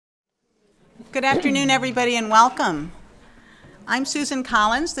Good afternoon, everybody, and welcome. I'm Susan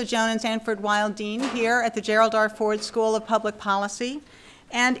Collins, the Joan and Sanford Weill Dean here at the Gerald R. Ford School of Public Policy,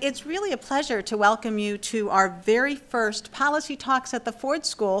 and it's really a pleasure to welcome you to our very first Policy Talks at the Ford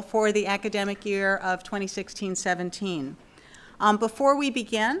School for the academic year of 2016-17. Before we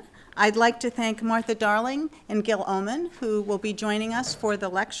begin, I'd like to thank Martha Darling and Gil Oman, who will be joining us for the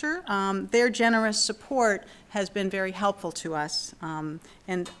lecture. Their generous support has been very helpful to us,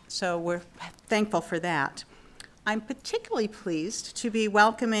 and so we're thankful for that. I'm particularly pleased to be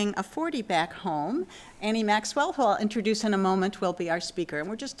welcoming a Fordie back home. Annie Maxwell, who I'll introduce in a moment, will be our speaker, and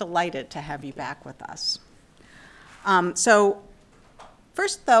we're just delighted to have you back with us.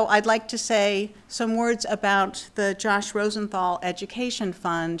 First, though, I'd like to say some words about the Josh Rosenthal Education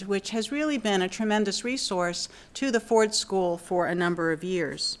Fund, which has really been a tremendous resource to the Ford School for a number of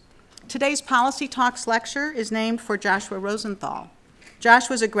years. Today's Policy Talks lecture is named for Joshua Rosenthal. Josh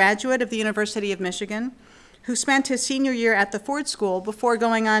was a graduate of the University of Michigan who spent his senior year at the Ford School before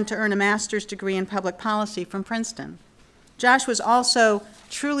going on to earn a master's degree in public policy from Princeton. Josh was also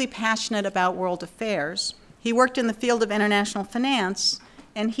truly passionate about world affairs. He worked in the field of international finance,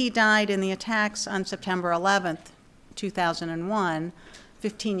 and he died in the attacks on September 11th, 2001,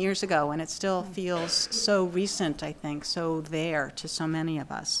 15 years ago, and it still feels so recent, I think, so there to so many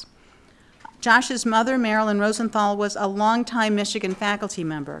of us. Josh's mother, Marilyn Rosenthal, was a longtime Michigan faculty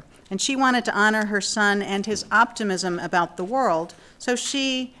member, and she wanted to honor her son and his optimism about the world, so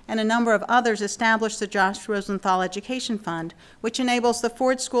she and a number of others established the Josh Rosenthal Education Fund, which enables the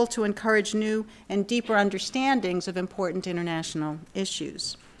Ford School to encourage new and deeper understandings of important international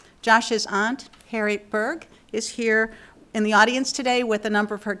issues. Josh's aunt, Harriet Berg, is here in the audience today with a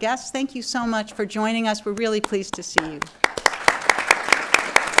number of her guests. Thank you so much for joining us. We're really pleased to see you.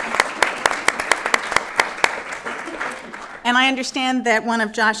 And I understand that one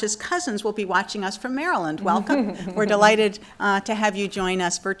of Josh's cousins will be watching us from Maryland. Welcome. We're delighted to have you join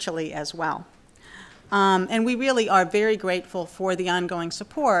us virtually as well. And we really are very grateful for the ongoing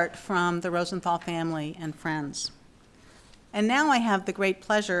support from the Rosenthal family and friends. And now I have the great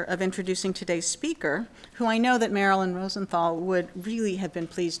pleasure of introducing today's speaker, who I know that Marilyn Rosenthal would really have been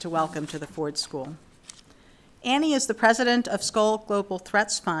pleased to welcome to the Ford School. Annie is the president of Skoll Global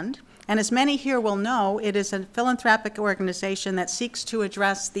Threats Fund, and as many here will know, it is a philanthropic organization that seeks to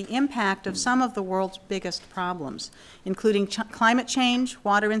address the impact of some of the world's biggest problems, including climate change,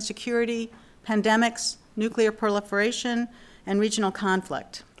 water insecurity, pandemics, nuclear proliferation, and regional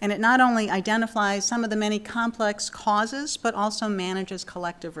conflict. And it not only identifies some of the many complex causes, but also manages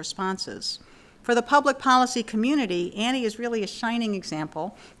collective responses. For the public policy community, Annie is really a shining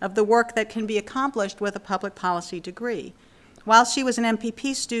example of the work that can be accomplished with a public policy degree. While she was an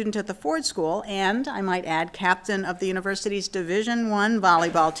MPP student at the Ford School, and, I might add, captain of the university's Division I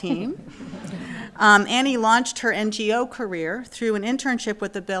volleyball team, Annie launched her NGO career through an internship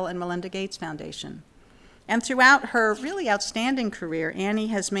with the Bill and Melinda Gates Foundation. And throughout her really outstanding career, Annie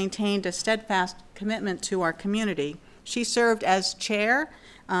has maintained a steadfast commitment to our community. She served as chair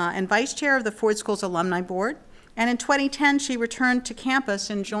and vice chair of the Ford School's Alumni Board, and in 2010, she returned to campus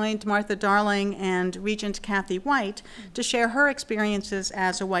and joined Martha Darling and Regent Kathy White to share her experiences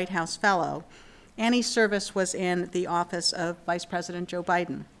as a White House Fellow. Annie's service was in the office of Vice President Joe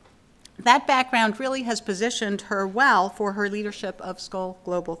Biden. That background really has positioned her well for her leadership of Skoll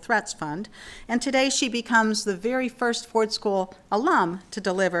Global Threats Fund, and today she becomes the very first Ford School alum to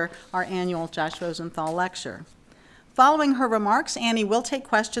deliver our annual Josh Rosenthal Lecture. Following her remarks, Annie will take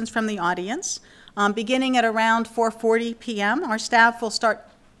questions from the audience. Beginning at around 4:40 p.m., our staff will start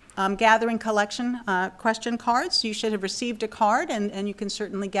gathering question cards. You should have received a card, and you can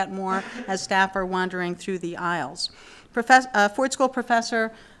certainly get more as staff are wandering through the aisles. Ford School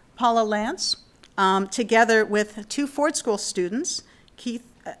professor Paula Lance, together with two Ford School students,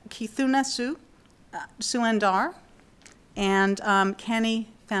 Keithuna Suendar and Kenny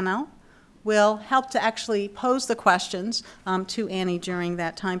Fennell, will help to actually pose the questions to Annie during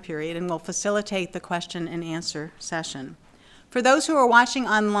that time period, and will facilitate the question and answer session. For those who are watching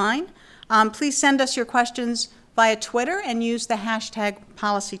online, please send us your questions via Twitter and use the hashtag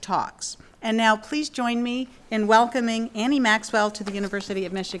 #PolicyTalks. And now please join me in welcoming Annie Maxwell to the University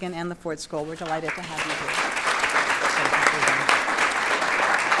of Michigan and the Ford School. We're delighted to have you here.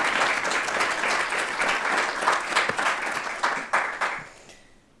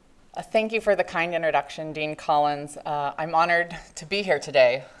 Thank you for the kind introduction, Dean Collins. I'm honored to be here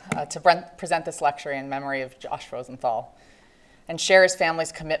today to present this lecture in memory of Josh Rosenthal and share his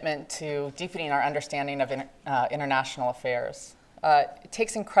family's commitment to deepening our understanding of international affairs. It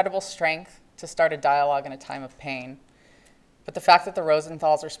takes incredible strength to start a dialogue in a time of pain. But the fact that the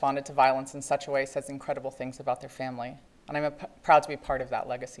Rosenthals responded to violence in such a way says incredible things about their family, and I'm proud to be part of that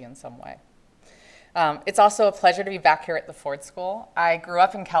legacy in some way. It's also a pleasure to be back here at the Ford School. I grew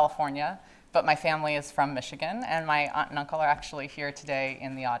up in California, but my family is from Michigan, and my aunt and uncle are actually here today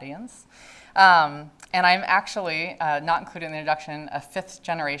in the audience. And I'm actually, not included in the introduction, a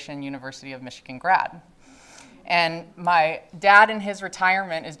fifth-generation University of Michigan grad. And my dad in his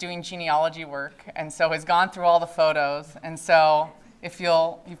retirement is doing genealogy work, and so has gone through all the photos. And so if you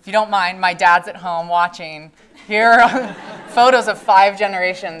don't mind, my dad's at home watching. Here are photos of 5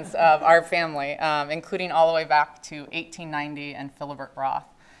 generations of our family, including all the way back to 1890 and Philibert Roth.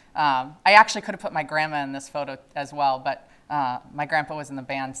 I actually could have put my grandma in this photo as well, but my grandpa was in the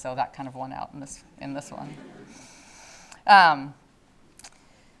band, so that kind of won out in this one.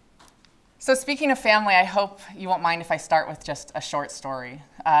 So speaking of family, I hope you won't mind if I start with just a short story.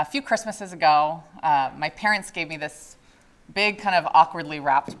 A few Christmases ago, my parents gave me this big kind of awkwardly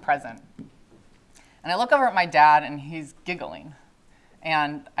wrapped present. And I look over at my dad, and he's giggling.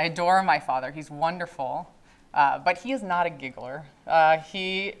 And I adore my father. He's wonderful. But he is not a giggler.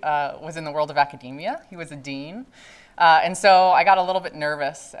 He was in the world of academia. He was a dean. And so I got a little bit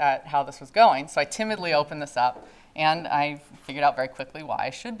nervous at how this was going. So I timidly opened this up, and I figured out very quickly why I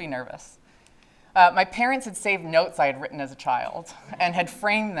should be nervous. My parents had saved notes I had written as a child and had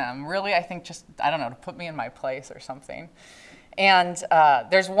framed them, really, I think just, I don't know, to put me in my place or something. And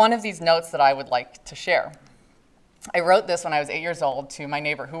there's one of these notes that I would like to share. I wrote this when I was 8 years old to my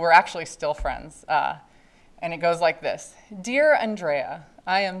neighbor, who were actually still friends. And it goes like this: "Dear Andrea,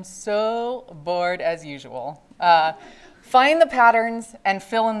 I am so bored as usual. Find the patterns and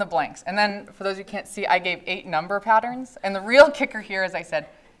fill in the blanks." And then, for those who can't see, I gave 8 number patterns. And the real kicker here is I said,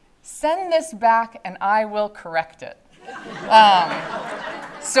 "Send this back and I will correct it."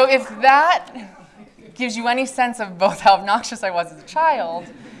 So if that gives you any sense of both how obnoxious I was as a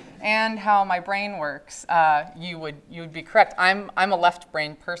child and how my brain works, you would be correct. I'm a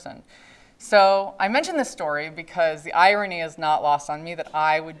left-brained person. So I mention this story because the irony is not lost on me that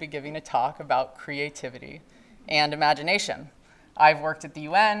I would be giving a talk about creativity and imagination. I've worked at the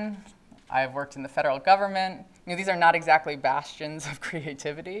UN. I've worked in the federal government. You know, these are not exactly bastions of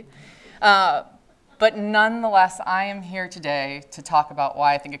creativity. But nonetheless, I am here today to talk about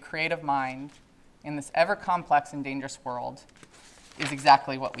why I think a creative mind in this ever-complex and dangerous world is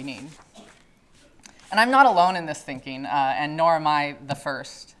exactly what we need. And I'm not alone in this thinking, and nor am I the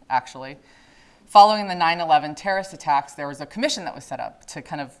first, actually. Following the 9/11 terrorist attacks, there was a commission that was set up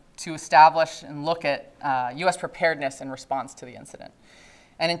to establish and look at U.S. preparedness in response to the incident.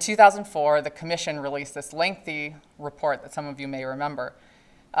 And in 2004, the commission released this lengthy report that some of you may remember.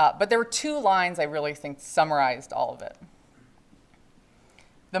 But there were 2 lines I really think summarized all of it.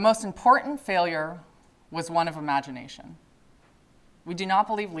 The most important failure was one of imagination. We do not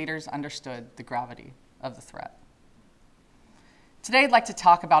believe leaders understood the gravity of the threat. Today, I'd like to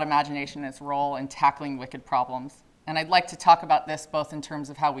talk about imagination and its role in tackling wicked problems. And I'd like to talk about this both in terms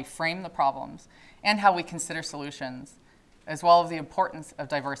of how we frame the problems and how we consider solutions, as well as the importance of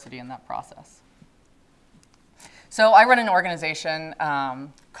diversity in that process. So I run an organization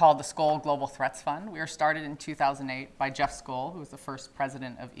called the Skoll Global Threats Fund. We were started in 2008 by Jeff Skoll, who was the first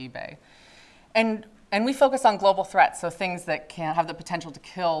president of eBay. And we focus on global threats, so things that can have the potential to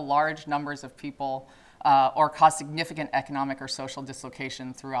kill large numbers of people or cause significant economic or social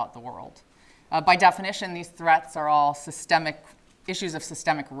dislocation throughout the world. By definition, these threats are all issues of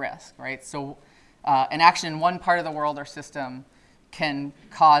systemic risk, right? So an action in one part of the world or system can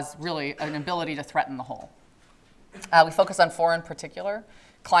cause really an ability to threaten the whole. We focus on 4 in particular: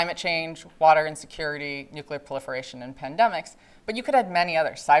 climate change, water insecurity, nuclear proliferation, and pandemics. But you could add many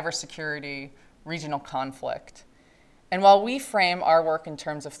others: cybersecurity, regional conflict. And while we frame our work in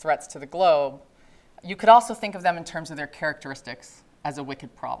terms of threats to the globe, you could also think of them in terms of their characteristics as a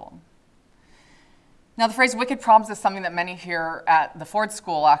wicked problem. Now, the phrase wicked problems is something that many here at the Ford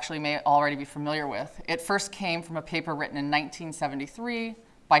School actually may already be familiar with. It first came from a paper written in 1973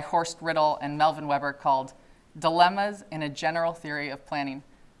 by Horst Riddle and Melvin Weber called Dilemmas in a General Theory of Planning.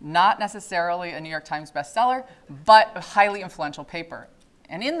 Not necessarily a New York Times bestseller, but a highly influential paper.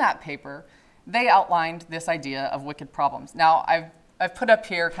 And in that paper, they outlined this idea of wicked problems. Now, I've put up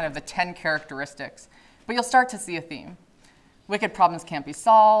here kind of the 10 characteristics, but you'll start to see a theme. Wicked problems can't be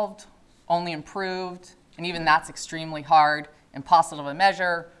solved, only improved, and even that's extremely hard, impossible to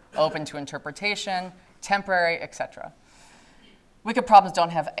measure, open to interpretation, temporary, etc. Wicked problems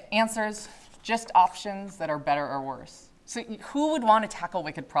don't have answers, just options that are better or worse. So who would want to tackle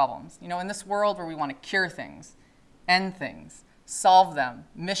wicked problems? You know, in this world where we want to cure things, end things, solve them,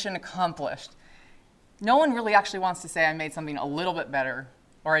 mission accomplished, No one really actually wants to say I made something a little bit better,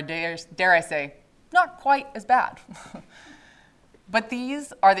 or dare I say, not quite as bad. But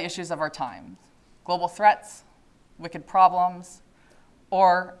these are the issues of our time: global threats, wicked problems,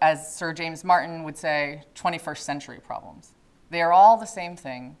 or as Sir James Martin would say, 21st century problems. They are all the same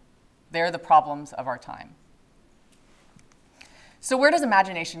thing. They're the problems of our time. So where does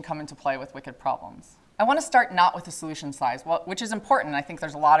imagination come into play with wicked problems? I want to start not with the solution side, which is important. I think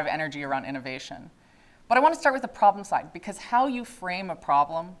there's a lot of energy around innovation. But I want to start with the problem side, because how you frame a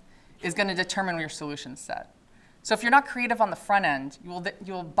problem is going to determine your solution set. So if you're not creative on the front end, you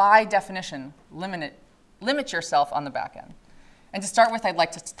will by definition limit yourself on the back end. And to start with, I'd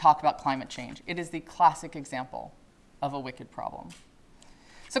like to talk about climate change. It is the classic example of a wicked problem.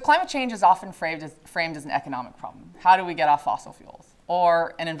 So climate change is often framed as an economic problem. How do we get off fossil fuels?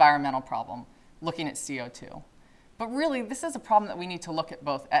 Or an environmental problem, looking at CO2. But really, this is a problem that we need to look at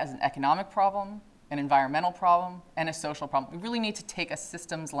both as an economic problem, an environmental problem, and a social problem. We really need to take a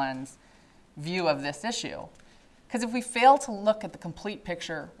systems lens view of this issue. Because if we fail to look at the complete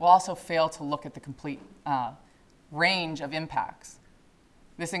picture, we'll also fail to look at the complete range of impacts.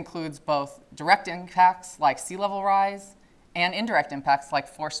 This includes both direct impacts like sea level rise and indirect impacts like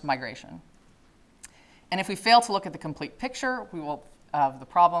forced migration. And if we fail to look at the complete picture of the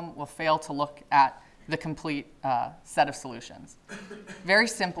problem, we'll fail to look at the complete set of solutions. Very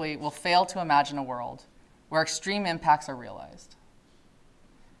simply, we'll fail to imagine a world where extreme impacts are realized.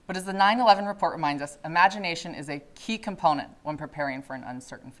 But as the 9/11 report reminds us, imagination is a key component when preparing for an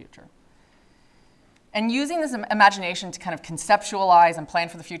uncertain future. And using this imagination to kind of conceptualize and plan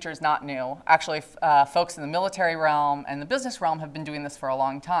for the future is not new. Actually, folks in the military realm and the business realm have been doing this for a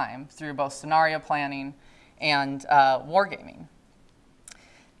long time through both scenario planning and wargaming.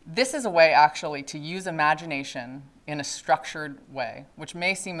 This is a way, actually, to use imagination in a structured way, which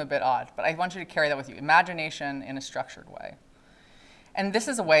may seem a bit odd, but I want you to carry that with you. Imagination in a structured way. And this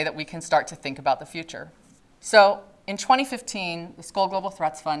is a way that we can start to think about the future. So in 2015, the Skoll Global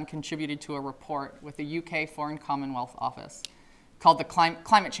Threats Fund contributed to a report with the UK Foreign Commonwealth Office called the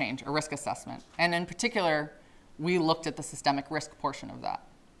Climate Change, a Risk Assessment. And in particular, we looked at the systemic risk portion of that.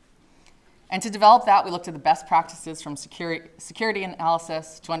 And to develop that, we looked at the best practices from security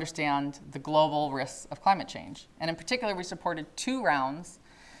analysis to understand the global risks of climate change. And in particular, we supported 2 rounds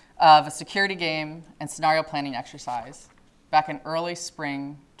of a security game and scenario planning exercise back in early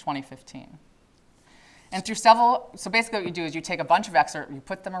spring 2015. And through so basically what you do is you take a bunch of excerpts, you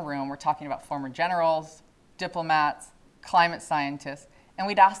put them in a room, we're talking about former generals, diplomats, climate scientists, and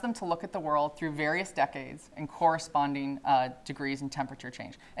we'd ask them to look at the world through various decades and corresponding degrees in temperature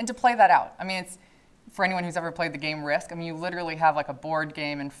change, and to play that out. I mean, it's, for anyone who's ever played the game Risk, I mean, you literally have like a board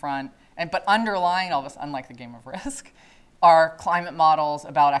game in front, but underlying all this, unlike the game of Risk, are climate models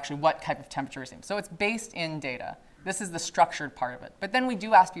about actually what type of temperature regime. So it's based in data. This is the structured part of it. But then we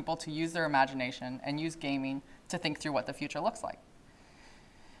do ask people to use their imagination and use gaming to think through what the future looks like.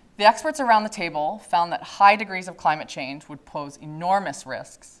 The experts around the table found that high degrees of climate change would pose enormous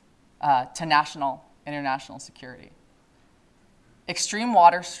risks to national and international security. Extreme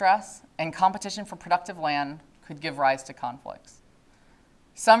water stress and competition for productive land could give rise to conflicts.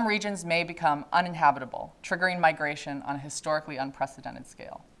 Some regions may become uninhabitable, triggering migration on a historically unprecedented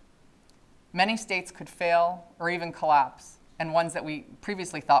scale. Many states could fail or even collapse, and ones that we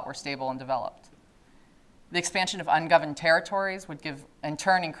previously thought were stable and developed. The expansion of ungoverned territories would in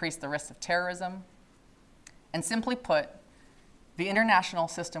turn increase the risk of terrorism. And simply put, the international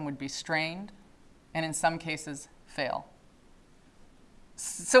system would be strained and in some cases fail.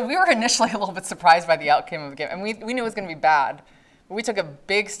 So we were initially a little bit surprised by the outcome of the game, and we knew it was going to be bad. But we took a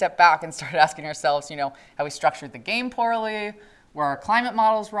big step back and started asking ourselves, have we structured the game poorly? Were our climate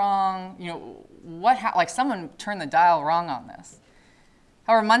models wrong? Like someone turned the dial wrong on this.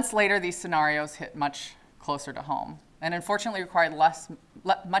 However, months later, these scenarios hit much closer to home, and unfortunately required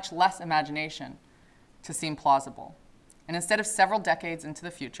much less imagination to seem plausible. And instead of several decades into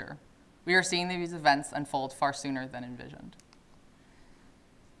the future, we are seeing these events unfold far sooner than envisioned.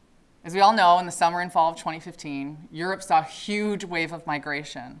 As we all know, in the summer and fall of 2015, Europe saw a huge wave of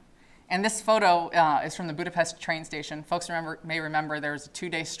migration. And this photo is from the Budapest train station. Folks may remember there was a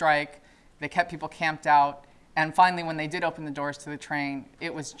 2-day strike. They kept people camped out. And finally, when they did open the doors to the train,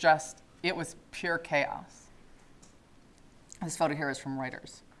 it was pure chaos. This photo here is from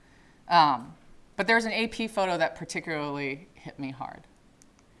Reuters. But there's an AP photo that particularly hit me hard.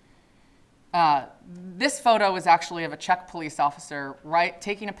 This photo was actually of a Czech police officer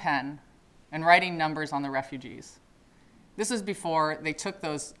taking a pen and writing numbers on the refugees. This was before they took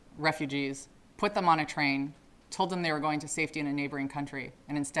those refugees, put them on a train, told them they were going to safety in a neighboring country,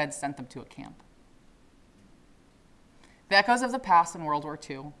 and instead sent them to a camp. The echoes of the past in World War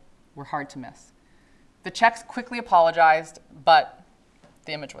II were hard to miss. The Czechs quickly apologized, but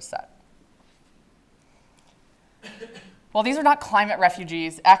the image was set. While these are not climate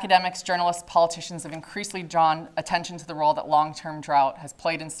refugees, academics, journalists, politicians have increasingly drawn attention to the role that long-term drought has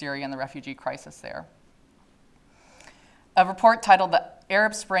played in Syria and the refugee crisis there. A report titled The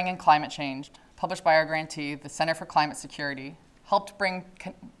Arab Spring and Climate Change, published by our grantee, the Center for Climate Security, helped bring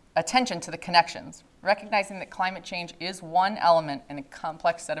attention to the connections, recognizing that climate change is one element in a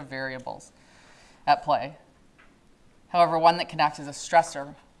complex set of variables at play. However, one that can act as a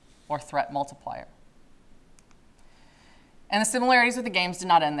stressor or threat multiplier. And the similarities with the games did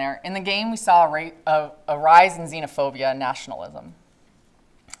not end there. In the game, we saw a rise in xenophobia and nationalism.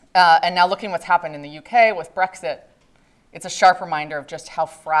 And now looking what's happened in the UK with Brexit, it's a sharp reminder of just how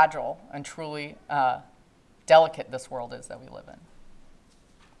fragile and truly delicate this world is that we live in.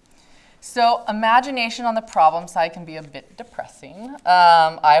 So imagination on the problem side can be a bit depressing,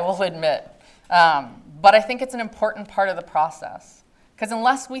 I will admit. But I think it's an important part of the process. Because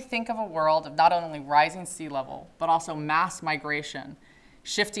unless we think of a world of not only rising sea level, but also mass migration,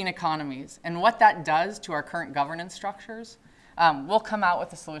 shifting economies, and what that does to our current governance structures, we'll come out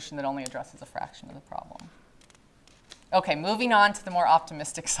with a solution that only addresses a fraction of the problem. Okay, moving on to the more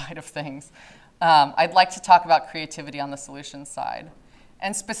optimistic side of things. I'd like to talk about creativity on the solutions side.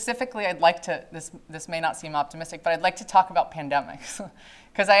 And specifically, I'd like to, this may not seem optimistic, but I'd like to talk about pandemics.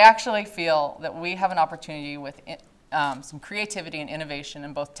 Because I actually feel that we have an opportunity with some creativity and innovation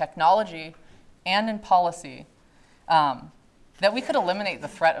in both technology and in policy that we could eliminate the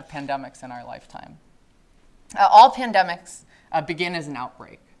threat of pandemics in our lifetime. All pandemics begin as an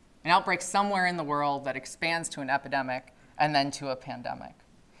outbreak somewhere in the world that expands to an epidemic and then to a pandemic.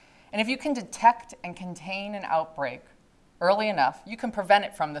 And if you can detect and contain an outbreak early enough, you can prevent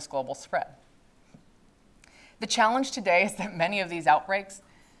it from this global spread. The challenge today is that many of these outbreaks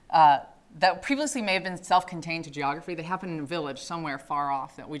that previously may have been self-contained to geography, they happen in a village somewhere far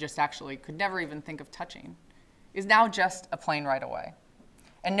off that we just actually could never even think of touching, is now just a plane ride away.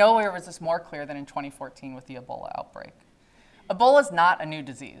 And nowhere was this more clear than in 2014 with the Ebola outbreak. Ebola is not a new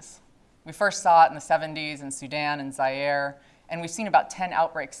disease. We first saw it in the 70s in Sudan and Zaire, and we've seen about 10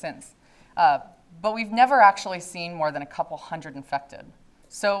 outbreaks since. But we've never actually seen more than a couple hundred infected.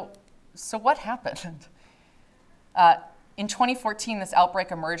 So what happened? In 2014, this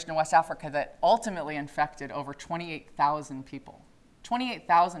outbreak emerged in West Africa that ultimately infected over 28,000 people.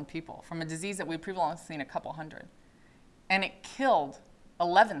 28,000 people from a disease that we'd previously only seen a couple hundred. And it killed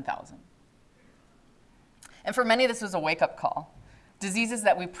 11,000. And for many, this was a wake-up call. Diseases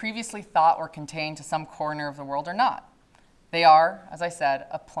that we previously thought were contained to some corner of the world are not. They are, as I said,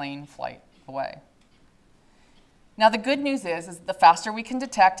 a plane flight away. Now, the good news is that the faster we can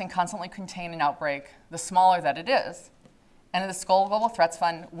detect and constantly contain an outbreak, the smaller that it is. And at the Skoll Global Threats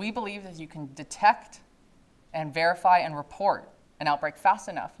Fund, we believe that you can detect and verify and report an outbreak fast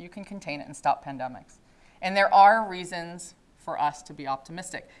enough, you can contain it and stop pandemics. And there are reasons for us to be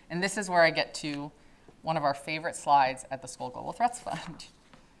optimistic. And this is where I get to one of our favorite slides at the Skoll Global Threats Fund.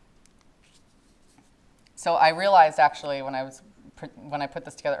 So I realized actually when I put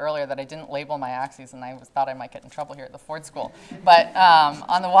this together earlier that I didn't label my axes, and I thought I might get in trouble here at the Ford School. But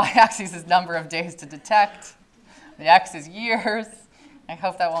on the y-axis is number of days to detect. The X is years. I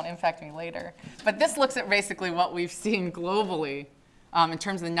hope that won't impact me later. But this looks at basically what we've seen globally in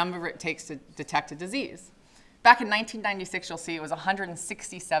terms of the number it takes to detect a disease. Back in 1996, you'll see it was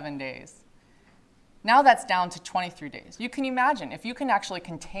 167 days. Now that's down to 23 days. You can imagine, if you can actually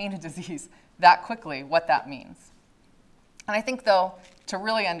contain a disease that quickly, what that means. And I think, though, to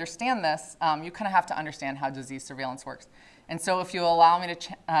really understand this, you kind of have to understand how disease surveillance works. And so if you allow me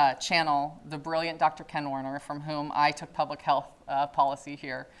to channel the brilliant Dr. Ken Warner, from whom I took public health policy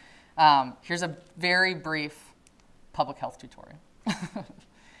here, here's a very brief public health tutorial.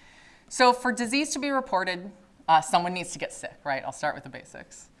 So for disease to be reported, someone needs to get sick, right? I'll start with the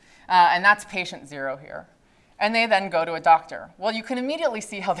basics. And that's patient 0 here. And they then go to a doctor. Well, you can immediately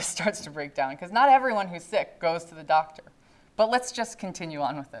see how this starts to break down, because not everyone who's sick goes to the doctor. But let's just continue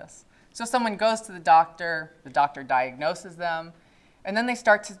on with this. So someone goes to the doctor diagnoses them, and then they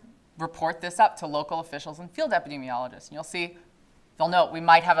start to report this up to local officials and field epidemiologists. And you'll see, they'll note, we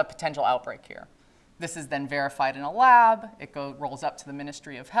might have a potential outbreak here. This is then verified in a lab. It rolls up to the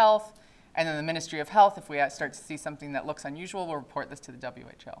Ministry of Health. And then the Ministry of Health, if we start to see something that looks unusual, will report this to the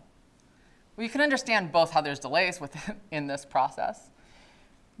WHO. Well, you can understand both how there's delays in this process,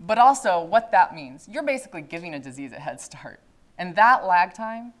 but also what that means. You're basically giving a disease a head start. And that lag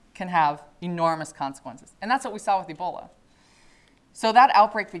time can have enormous consequences. And that's what we saw with Ebola. So that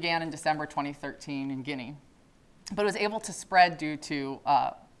outbreak began in December 2013 in Guinea. but it was able to spread due to,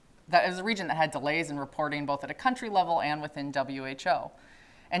 that it was a region that had delays in reporting both at a country level and within WHO.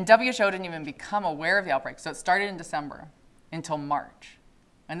 And WHO didn't even become aware of the outbreak, so it started in December until March.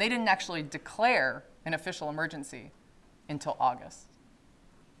 And they didn't actually declare an official emergency until August.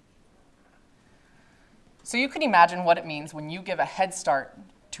 So you can imagine what it means when you give a head start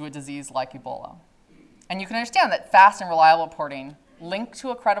to a disease like Ebola. And you can understand that fast and reliable reporting linked to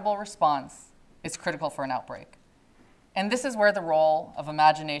a credible response is critical for an outbreak. And this is where the role of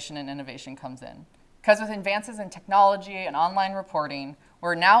imagination and innovation comes in. Because with advances in technology and online reporting,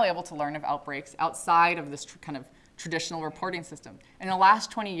 we're now able to learn of outbreaks outside of this kind of traditional reporting system. In the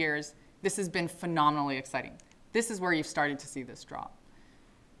last 20 years, this has been phenomenally exciting. This is where you've started to see this drop.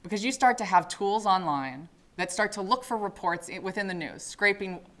 Because you start to have tools online that start to look for reports within the news,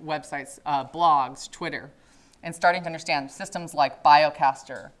 scraping websites, blogs, Twitter, and starting to understand systems like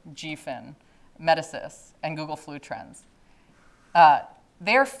Biocaster, GFIN, Metasys, and Google Flu Trends.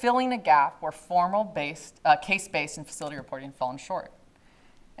 They're filling a gap where formal-based, case-based and facility reporting have fallen short.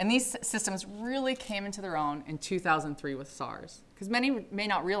 And these systems really came into their own in 2003 with SARS. Because many may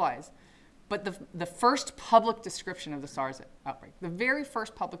not realize, but the first public description of the SARS outbreak, the very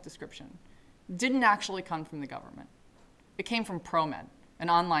first public description, didn't actually come from the government. It came from ProMed, an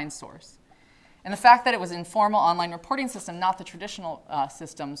online source. And the fact that it was an informal online reporting system, not the traditional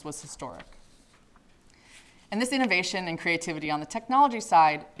systems, was historic. And this innovation and creativity on the technology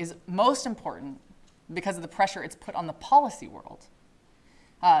side is most important because of the pressure it's put on the policy world.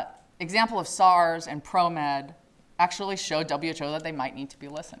 Example of SARS and ProMed actually showed WHO that they might need to be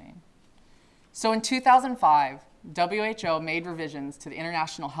listening. So in 2005, WHO made revisions to the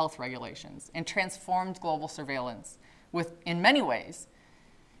international health regulations and transformed global surveillance in many ways,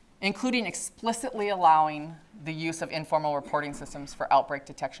 including explicitly allowing the use of informal reporting systems for outbreak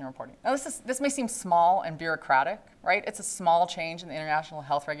detection reporting. Now, this may seem small and bureaucratic, right? It's a small change in the international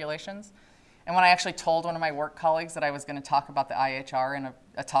health regulations. And when I actually told one of my work colleagues that I was going to talk about the IHR in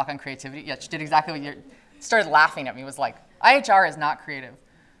a talk on creativity, yeah, she did exactly what you started laughing at me, was like, IHR is not creative.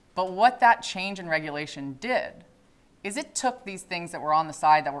 But what that change in regulation did is it took these things that were on the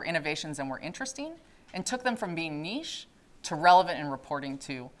side that were innovations and were interesting and took them from being niche to relevant in reporting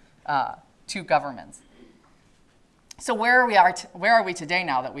to governments. So where are we today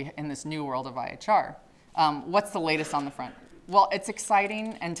now that in this new world of IHR? What's the latest on the front? Well, it's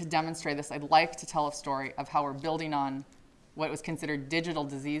exciting, and to demonstrate this, I'd like to tell a story of how we're building on what was considered digital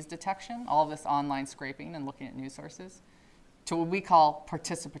disease detection, all of this online scraping and looking at news sources, to what we call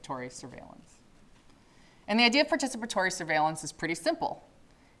participatory surveillance. And the idea of participatory surveillance is pretty simple.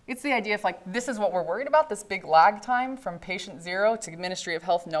 It's the idea of, like, this is what we're worried about, this big lag time from patient zero to Ministry of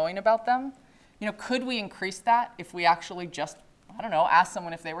Health knowing about them. You know, could we increase that if we actually just, I don't know, asked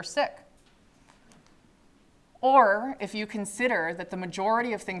someone if they were sick? Or if you consider that the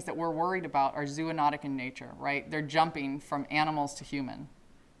majority of things that we're worried about are zoonotic in nature, right? They're jumping from animals to human.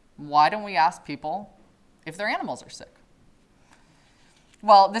 Why don't we ask people if their animals are sick?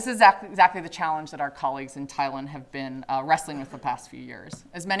 Well, this is exactly the challenge that our colleagues in Thailand have been wrestling with the past few years.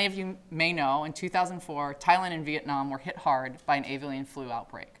 As many of you may know, in 2004, Thailand and Vietnam were hit hard by an avian flu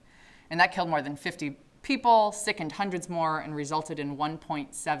outbreak. And that killed more than 50 people, sickened hundreds more, and resulted in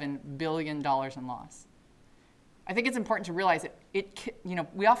 $1.7 billion in loss. I think it's important to realize that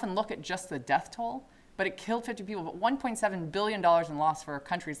we often look at just the death toll, but it killed 50 people. But $1.7 billion in loss for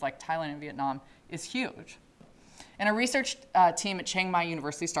countries like Thailand and Vietnam is huge. And a research team at Chiang Mai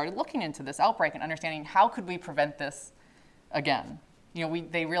University started looking into this outbreak and understanding how could we prevent this again.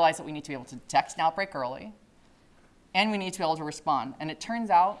 They realized that we need to be able to detect an outbreak early, and we need to be able to respond. And it turns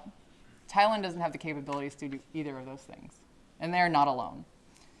out Thailand doesn't have the capabilities to do either of those things, and they're not alone.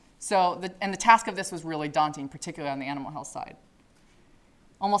 So, the task of this was really daunting, particularly on the animal health side.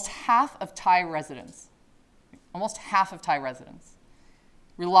 Almost half of Thai residents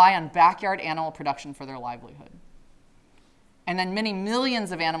rely on backyard animal production for their livelihood. And then many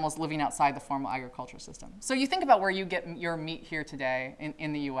millions of animals living outside the formal agriculture system. So you think about where you get your meat here today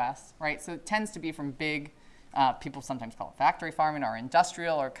in the US, right? So it tends to be from big, people sometimes call it factory farming or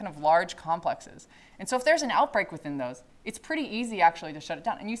industrial or kind of large complexes. And so if there's an outbreak within those, it's pretty easy actually to shut it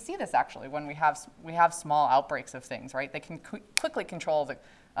down. And you see this actually when we have small outbreaks of things, right? They can quickly control the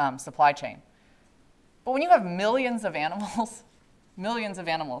supply chain. But when you have millions of animals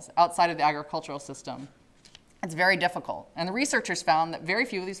outside of the agricultural system, it's very difficult. And the researchers found that very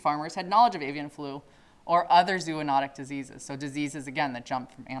few of these farmers had knowledge of avian flu or other zoonotic diseases. So diseases, again, that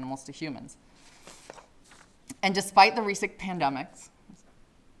jump from animals to humans. And despite the recent pandemics,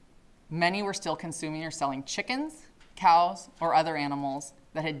 many were still consuming or selling chickens, cows, or other animals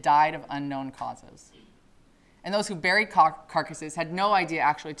that had died of unknown causes. And those who buried carcasses had no idea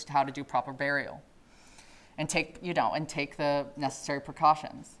actually how to do proper burial and take the necessary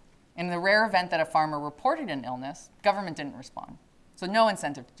precautions. In the rare event that a farmer reported an illness, government didn't respond. So no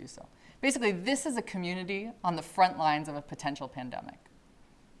incentive to do so. Basically, this is a community on the front lines of a potential pandemic.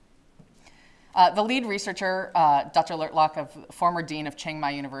 The lead researcher, Dr. Lertlock, former dean of Chiang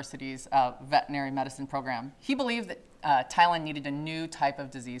Mai University's veterinary medicine program, he believed that Thailand needed a new type of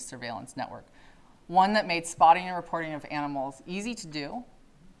disease surveillance network, one that made spotting and reporting of animals easy to do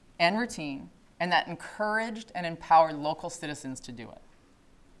and routine, and that encouraged and empowered local citizens to do it.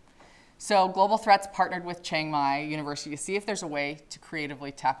 So Global Threats partnered with Chiang Mai University to see if there's a way to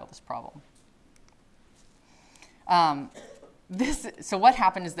creatively tackle this problem. So what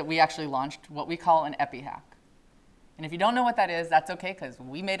happened is that we actually launched what we call an EpiHack. And if you don't know what that is, that's okay, because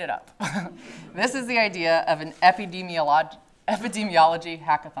we made it up. This is the idea of an epidemiology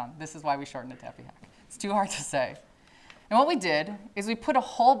hackathon. This is why we shortened it to EpiHack. It's too hard to say. And what we did is we put a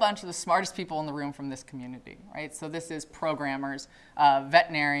whole bunch of the smartest people in the room from this community, right? So this is programmers,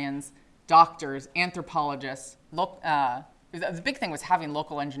 veterinarians, doctors, anthropologists. The big thing was having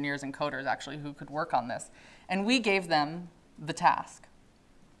local engineers and coders, actually, who could work on this. And we gave them the task.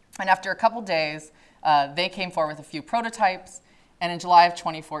 And after a couple days, they came forward with a few prototypes. And in July of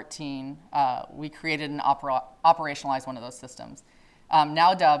 2014, we created and operationalized one of those systems,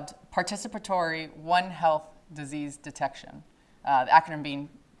 now dubbed Participatory One Health Disease Detection, the acronym being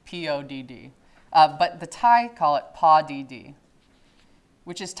PODD. But the Thai call it PADD,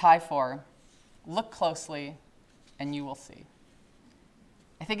 which is Thai for look closely and you will see.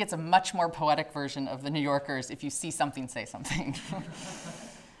 I think it's a much more poetic version of the New Yorkers, if you see something, say something.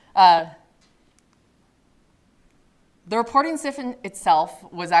 The reporting system itself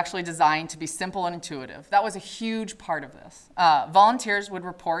was actually designed to be simple and intuitive. That was a huge part of this. Volunteers would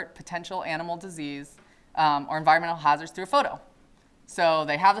report potential animal disease or environmental hazards through a photo. So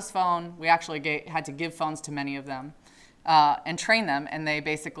they have this phone. We actually had to give phones to many of them and train them. And they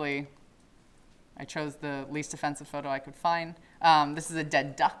basically, I chose the least offensive photo I could find. This is a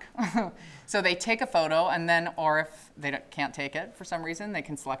dead duck. So they take a photo, and then, or if they can't take it for some reason, they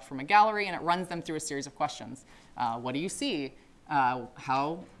can select from a gallery, and it runs them through a series of questions. What do you see?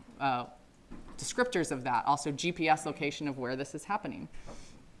 How descriptors of that, also GPS location of where this is happening.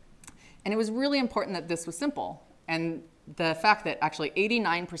 And it was really important that this was simple. And the fact that actually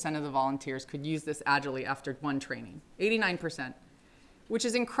 89% of the volunteers could use this agilely after one training, 89%, which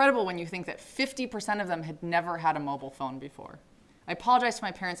is incredible when you think that 50% of them had never had a mobile phone before. I apologize to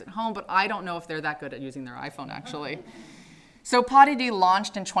my parents at home, but I don't know if they're that good at using their iPhone, actually. So PODD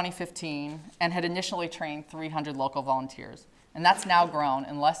launched in 2015 and had initially trained 300 local volunteers. And that's now grown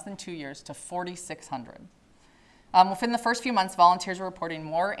in less than 2 years to 4,600. Within the first few months, volunteers were reporting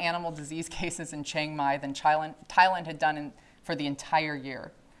more animal disease cases in Chiang Mai than Thailand had done for the entire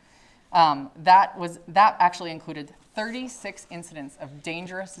year. That actually included 36 incidents of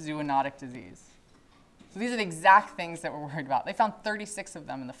dangerous zoonotic disease. So these are the exact things that we're worried about. They found 36 of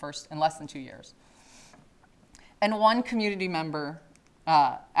them in less than 2 years. And one community member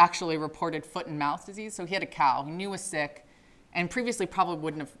actually reported foot and mouth disease. So he had a cow he knew was sick, and previously probably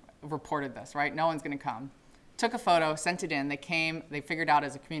wouldn't have reported this, right? No one's going to come. Took a photo, sent it in. They came, they figured out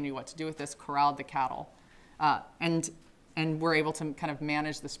as a community what to do with this, corralled the cattle, and were able to kind of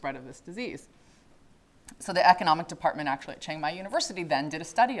manage the spread of this disease. So the economic department actually at Chiang Mai University then did a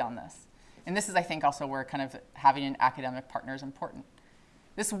study on this. And this is, I think, also where kind of having an academic partner is important.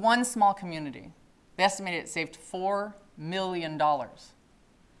 This one small community, they estimated it saved $4 million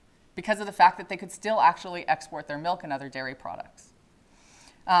because of the fact that they could still actually export their milk and other dairy products.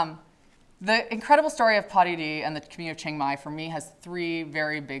 The incredible story of PODD and the community of Chiang Mai, for me, has three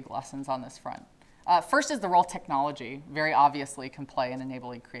very big lessons on this front. First is the role technology very obviously can play in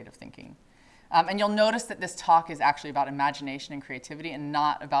enabling creative thinking. And you'll notice that this talk is actually about imagination and creativity and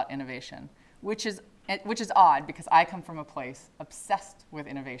not about innovation, which is odd because I come from a place obsessed with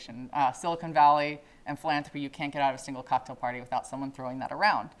innovation. Silicon Valley and philanthropy, you can't get out of a single cocktail party without someone throwing that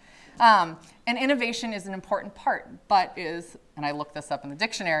around. And innovation is an important part, but is, and I looked this up in the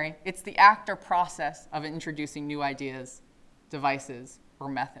dictionary, it's the act or process of introducing new ideas, devices, or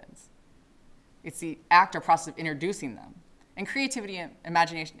methods. It's the act or process of introducing them. And creativity and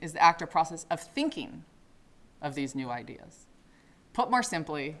imagination is the act or process of thinking of these new ideas. Put more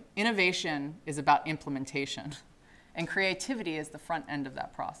simply, innovation is about implementation, and creativity is the front end of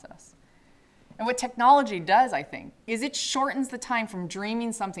that process. And what technology does, I think, is it shortens the time from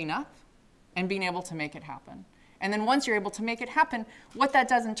dreaming something up and being able to make it happen. And then once you're able to make it happen, what that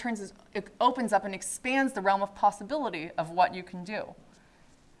does in turn is it opens up and expands the realm of possibility of what you can do.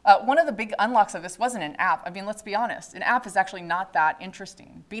 One of the big unlocks of this wasn't an app. I mean, let's be honest. An app is actually not that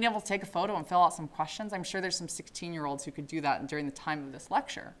interesting. Being able to take a photo and fill out some questions, I'm sure there's some 16-year-olds who could do that during the time of this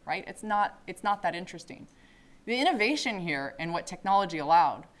lecture, right? It's not that interesting. The innovation here and what technology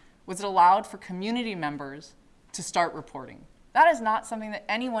allowed was it allowed for community members to start reporting. That is not something that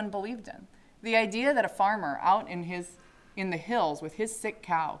anyone believed in. The idea that a farmer out in the hills with his sick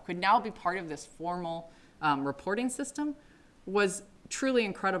cow could now be part of this formal reporting system was truly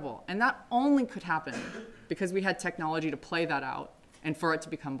incredible. And that only could happen because we had technology to play that out and for it to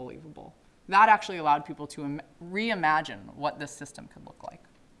become believable. That actually allowed people to reimagine what this system could look like.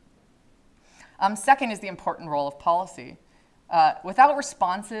 Second is the important role of policy. Without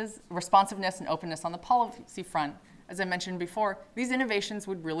responsiveness and openness on the policy front, as I mentioned before, these innovations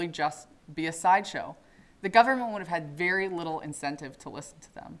would really just be a sideshow. The government would have had very little incentive to listen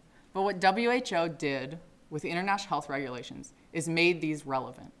to them. But what WHO did with international health regulations is made these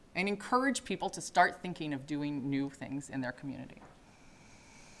relevant and encouraged people to start thinking of doing new things in their community.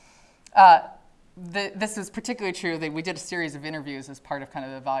 This is particularly true that we did a series of interviews as part of kind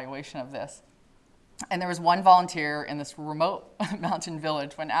of the evaluation of this. And there was one volunteer in this remote mountain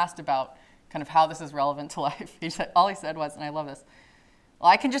village when asked about kind of how this is relevant to life. All he said was, and I love this, well,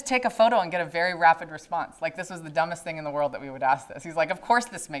 I can just take a photo and get a very rapid response. Like, this was the dumbest thing in the world that we would ask this. He's like, of course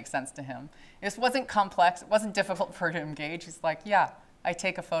this makes sense to him. This wasn't complex. It wasn't difficult for her to engage. He's like, yeah, I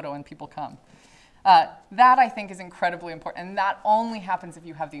take a photo and people come. That, I think, is incredibly important. And that only happens if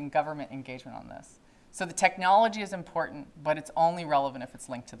you have the government engagement on this. So the technology is important, but it's only relevant if it's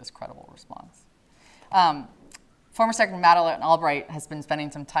linked to this credible response. Former Secretary Madeleine Albright has been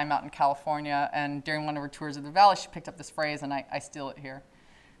spending some time out in California, and during one of her tours of the valley, she picked up this phrase, and I steal it here.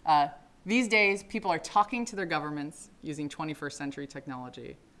 These days, people are talking to their governments using 21st century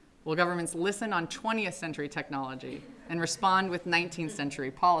technology. Will governments listen on 20th century technology and respond with 19th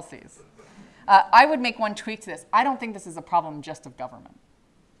century policies? I would make one tweak to this. I don't think this is a problem just of government.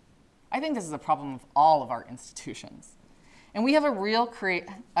 I think this is a problem of all of our institutions. And we have a real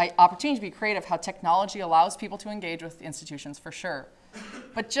opportunity to be creative how technology allows people to engage with institutions, for sure.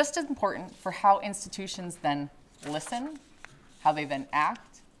 But just as important for how institutions then listen, how they then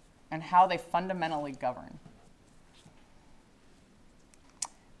act, and how they fundamentally govern.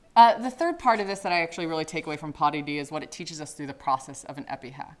 The third part of this that I actually really take away from PodED is what it teaches us through the process of an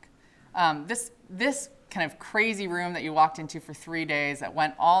EpiHack. This kind of crazy room that you walked into for 3 days that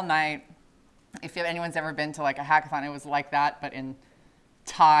went all night. If anyone's ever been to like a hackathon, it was like that, but in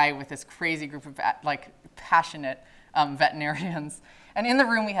Thai with this crazy group of like passionate veterinarians. And in the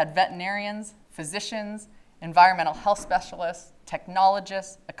room we had veterinarians, physicians, environmental health specialists,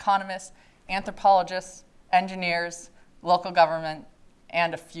 technologists, economists, anthropologists, engineers, local government,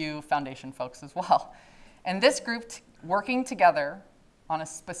 and a few foundation folks as well. And this group working together on a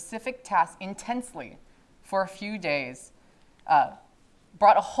specific task intensely for a few days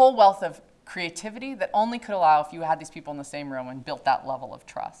brought a whole wealth of creativity that only could allow if you had these people in the same room and built that level of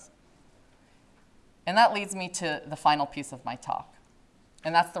trust. And that leads me to the final piece of my talk,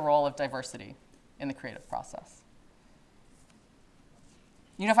 and that's the role of diversity in the creative process.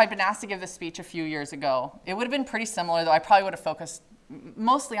 You know, if I'd been asked to give this speech a few years ago, it would have been pretty similar, though I probably would have focused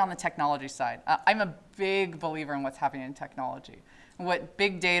mostly on the technology side. I'm a big believer in what's happening in technology. What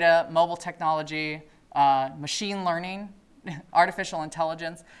big data, mobile technology, machine learning, artificial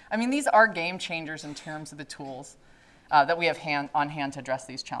intelligence. I mean, these are game changers in terms of the tools that we have on hand to address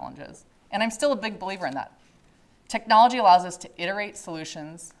these challenges. And I'm still a big believer in that. Technology allows us to iterate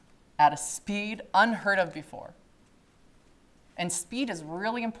solutions at a speed unheard of before. And speed is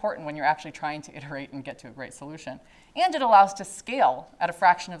really important when you're actually trying to iterate and get to a great solution. And it allows to scale at a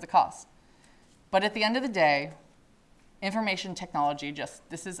fraction of the cost. But at the end of the day, information technology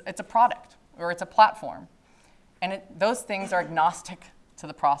it's a product or it's a platform. And those things are agnostic to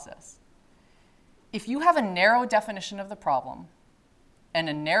the process. If you have a narrow definition of the problem and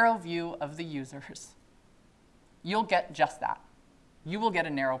a narrow view of the users, you'll get just that. You will get a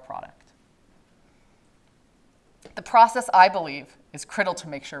narrow product. The process, I believe, is critical to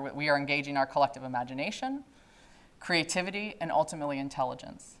make sure that we are engaging our collective imagination, creativity, and ultimately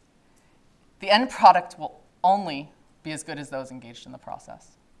intelligence. The end product will only be as good as those engaged in the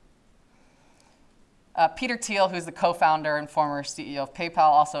process. Peter Thiel, who's the co-founder and former CEO of PayPal,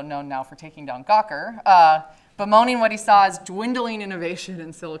 also known now for taking down Gawker, bemoaning what he saw as dwindling innovation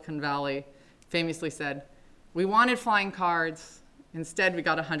in Silicon Valley, famously said, "We wanted flying cars, instead we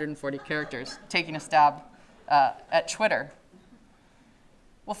got 140 characters," taking a stab at Twitter.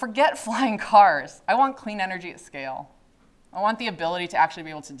 Well, forget flying cars. I want clean energy at scale. I want the ability to actually be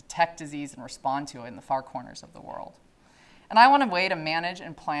able to detect disease and respond to it in the far corners of the world. And I want a way to manage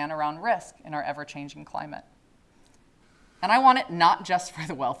and plan around risk in our ever-changing climate. And I want it not just for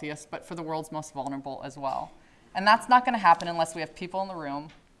the wealthiest, but for the world's most vulnerable as well. And that's not going to happen unless we have people in the room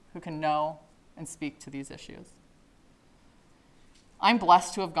who can know and speak to these issues. I'm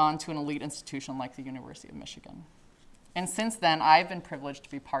blessed to have gone to an elite institution like the University of Michigan. And since then, I've been privileged to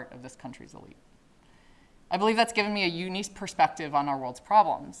be part of this country's elite. I believe that's given me a unique perspective on our world's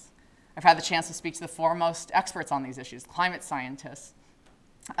problems. I've had the chance to speak to the foremost experts on these issues, climate scientists,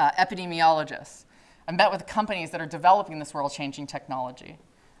 epidemiologists. I've met with companies that are developing this world-changing technology.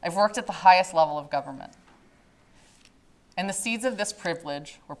 I've worked at the highest level of government. And the seeds of this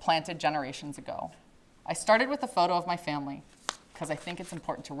privilege were planted generations ago. I started with a photo of my family because I think it's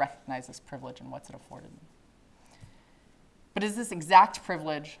important to recognize this privilege and what's it afforded me. But it's this exact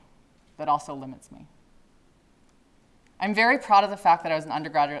privilege that also limits me. I'm very proud of the fact that I was an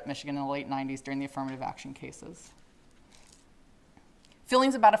undergraduate at Michigan in the late 90s during the affirmative action cases.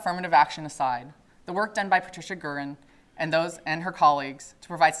 Feelings about affirmative action aside, the work done by Patricia Gurin and her colleagues to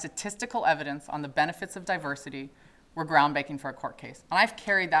provide statistical evidence on the benefits of diversity were groundbreaking for a court case. And I've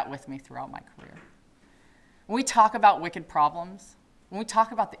carried that with me throughout my career. When we talk about wicked problems, when we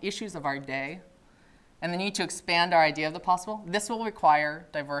talk about the issues of our day and the need to expand our idea of the possible, this will require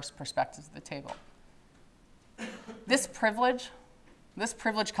diverse perspectives at the table. This privilege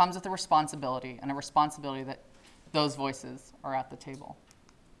comes with a responsibility, and a responsibility that those voices are at the table.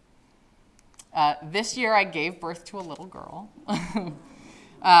 This year I gave birth to a little girl,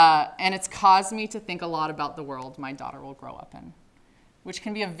 and it's caused me to think a lot about the world my daughter will grow up in, which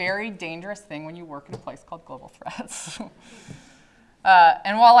can be a very dangerous thing when you work in a place called Global Threats.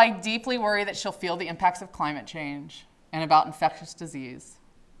 And while I deeply worry that she'll feel the impacts of climate change and about infectious disease,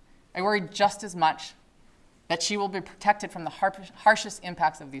 I worry just as much that she will be protected from the harshest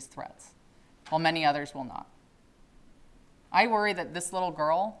impacts of these threats, while many others will not. I worry that this little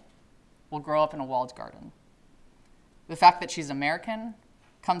girl will grow up in a walled garden. The fact that she's American,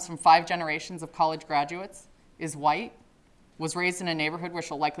 comes from 5 generations of college graduates, is white, was raised in a neighborhood where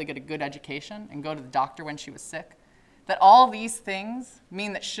she'll likely get a good education and go to the doctor when she was sick, that all these things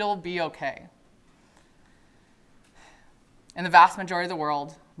mean that she'll be okay. And the vast majority of the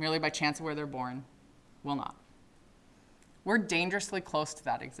world, merely by chance of where they're born, will not. We're dangerously close to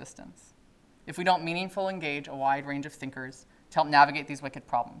that existence if we don't meaningfully engage a wide range of thinkers to help navigate these wicked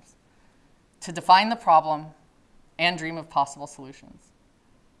problems, to define the problem and dream of possible solutions.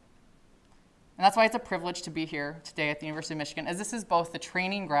 And that's why it's a privilege to be here today at the University of Michigan, as this is both the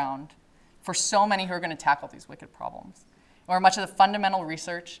training ground for so many who are going to tackle these wicked problems, and where much of the fundamental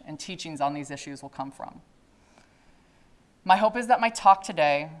research and teachings on these issues will come from. My hope is that my talk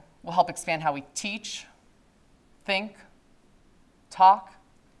today will help expand how we teach, think, talk,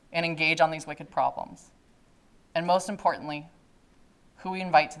 and engage on these wicked problems. And most importantly, who we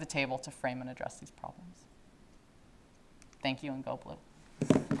invite to the table to frame and address these problems. Thank you, and go Blue.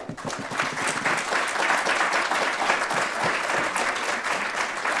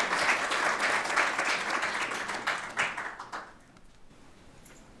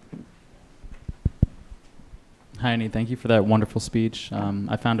 Hi, Annie. Thank you for that wonderful speech.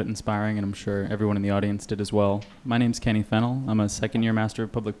 I found it inspiring, and I'm sure everyone in the audience did as well. My name's Kenny Fennell. I'm a second-year Master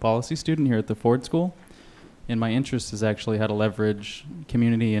of Public Policy student here at the Ford School, and my interest is actually how to leverage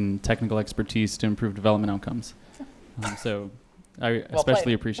community and technical expertise to improve development outcomes. So I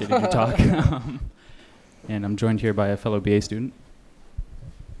especially appreciated your talk. And I'm joined here by a fellow BA student.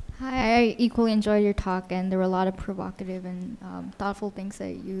 Hi, I equally enjoyed your talk, and there were a lot of provocative and thoughtful things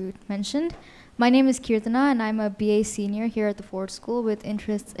that you mentioned. My name is Kirtana, and I'm a BA senior here at the Ford School with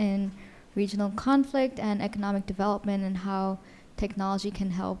interests in regional conflict and economic development and how technology can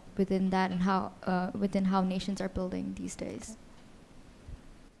help within that and how within how nations are building these days.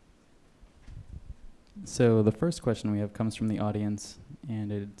 So the first question we have comes from the audience,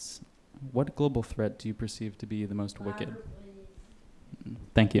 and it's, what global threat do you perceive to be the most wicked?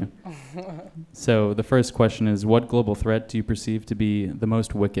 Thank you. So the first question is, what global threat do you perceive to be the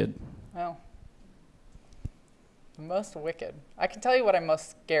most wicked? Oh. The most wicked. I can tell you what I'm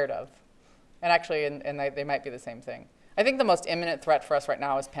most scared of. And actually, they might be the same thing. I think the most imminent threat for us right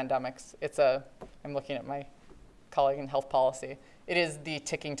now is pandemics. I'm looking at my colleague in health policy. It is the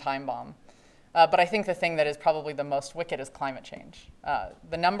ticking time bomb. But I think the thing that is probably the most wicked is climate change.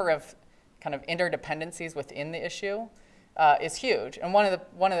 The number of kind of interdependencies within the issue is huge. And one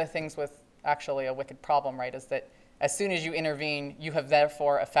of the things with actually a wicked problem, right, is that as soon as you intervene, you have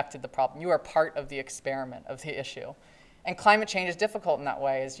therefore affected the problem. You are part of the experiment of the issue. And climate change is difficult in that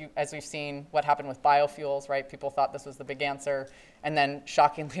way, as we've seen what happened with biofuels, right? People thought this was the big answer, and then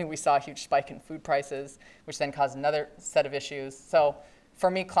shockingly we saw a huge spike in food prices, which then caused another set of issues. So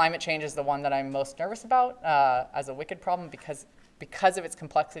for me, climate change is the one that I'm most nervous about as a wicked problem because of its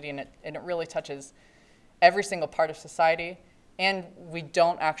complexity, and it really touches every single part of society, and we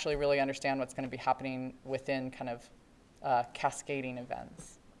don't actually really understand what's going to be happening within kind of cascading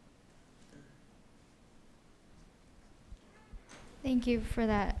events. Thank you for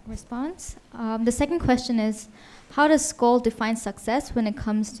that response. The second question is, how does school define success when it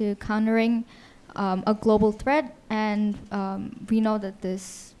comes to countering a global threat? And we know that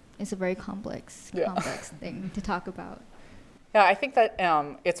this is a very complex thing to talk about. Yeah, I think that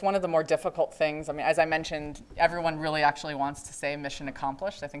it's one of the more difficult things. I mean, as I mentioned, everyone really actually wants to say mission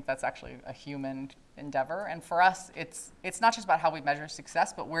accomplished. I think that's actually a human endeavor. And for us, it's not just about how we measure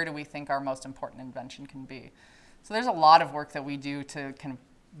success, but where do we think our most important invention can be. So there's a lot of work that we do to kind of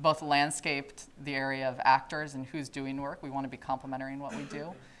both landscape the area of actors and who's doing work. We want to be complementary in what we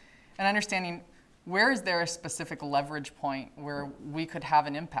do. And understanding where is there a specific leverage point where we could have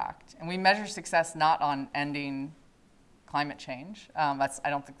an impact. And we measure success not on ending climate change. I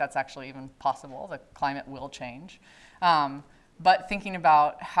don't think that's actually even possible. The climate will change. But thinking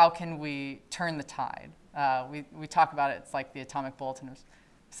about how can we turn the tide. We talk about it, it's like the atomic bulletin of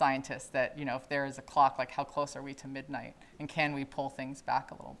scientists that, if there is a clock, like how close are we to midnight, and can we pull things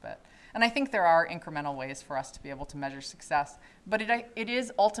back a little bit? And I think there are incremental ways for us to be able to measure success, but it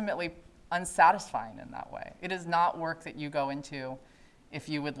is ultimately unsatisfying in that way. It is not work that you go into if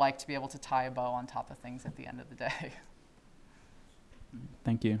you would like to be able to tie a bow on top of things at the end of the day.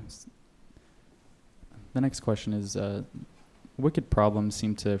 Thank you. The next question is, wicked problems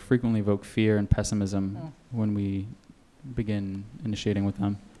seem to frequently evoke fear and pessimism when we begin initiating with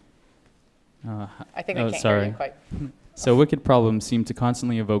them. I think I can't hear you quite. So wicked problems seem to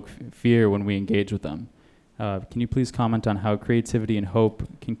constantly evoke fear when we engage with them. Can you please comment on how creativity and hope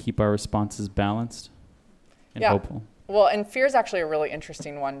can keep our responses balanced and hopeful? Well, and fear is actually a really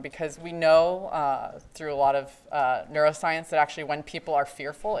interesting one because we know through a lot of neuroscience that actually when people are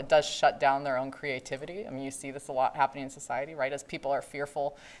fearful, it does shut down their own creativity. I mean, you see this a lot happening in society, right? As people are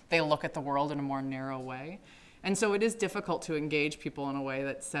fearful, they look at the world in a more narrow way. And so it is difficult to engage people in a way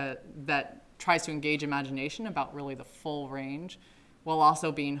that tries to engage imagination about really the full range while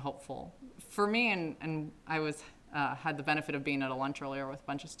also being hopeful. For me, and I had the benefit of being at a lunch earlier with a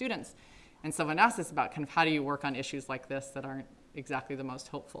bunch of students, and someone asked us about kind of how do you work on issues like this that aren't exactly the most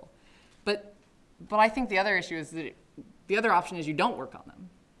hopeful. But I think the other issue is that the other option is you don't work on them,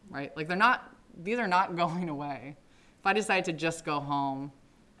 right? Like these are not going away. If I decide to just go home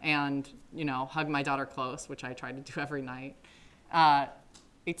and hug my daughter close, which I try to do every night,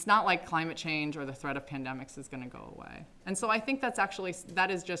 it's not like climate change or the threat of pandemics is going to go away. And so I think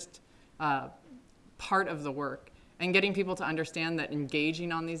that is just part of the work, and getting people to understand that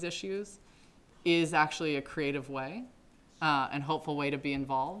engaging on these issues is actually a creative way and hopeful way to be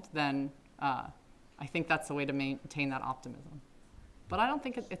involved. Then I think that's the way to maintain that optimism. But I don't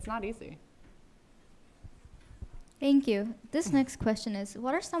think it's not easy. Thank you. This next question is,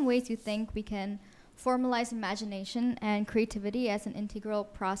 what are some ways you think we can formalize imagination and creativity as an integral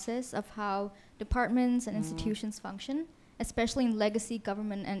process of how departments and institutions function, especially in legacy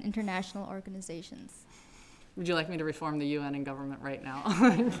government and international organizations? Would you like me to reform the UN and government right now?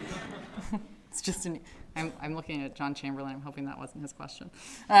 It's just I'm looking at John Chamberlain. I'm hoping that wasn't his question.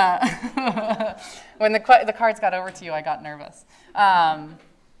 When the cards got over to you, I got nervous.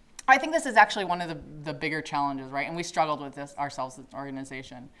 I think this is actually one of the bigger challenges, right? And we struggled with this ourselves as an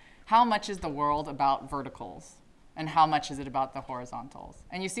organization. How much is the world about verticals? And how much is it about the horizontals?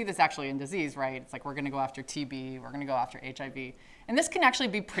 And you see this actually in disease, right? It's like we're going to go after TB, we're going to go after HIV. And this can actually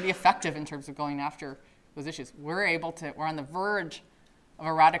be pretty effective in terms of going after those issues. We're on the verge of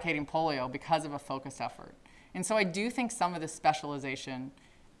eradicating polio because of a focused effort. And so I do think some of this specialization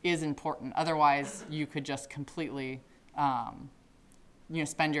is important. Otherwise, you could just completely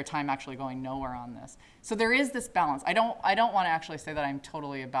spend your time actually going nowhere on this. So there is this balance. I don't want to actually say that I'm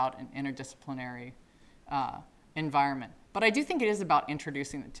totally about an interdisciplinary environment, but I do think it is about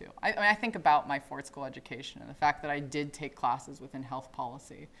introducing the two. I think about my Ford School education and the fact that I did take classes within health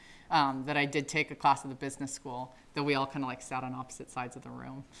policy, that I did take a class at the business school, that we all kind of like sat on opposite sides of the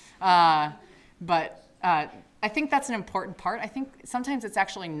room. But I think that's an important part. I think sometimes it's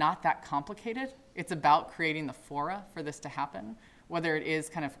actually not that complicated. It's about creating the fora for this to happen, whether it is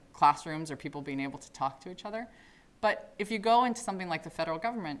kind of classrooms or people being able to talk to each other. But if you go into something like the federal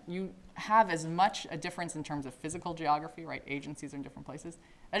government, you have as much a difference in terms of physical geography, right? Agencies are in different places.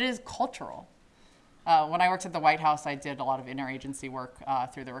 It is cultural. When I worked at the White House, I did a lot of interagency work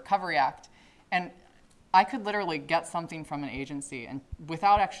through the Recovery Act. And I could literally get something from an agency, and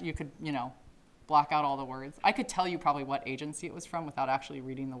without actually, you could, black out all the words. I could tell you probably what agency it was from without actually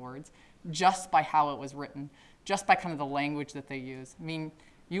reading the words, just by how it was written, just by kind of the language that they use. I mean,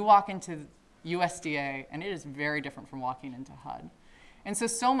 you walk into USDA, and it is very different from walking into HUD. And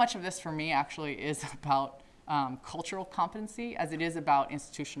so much of this for me actually is about cultural competency as it is about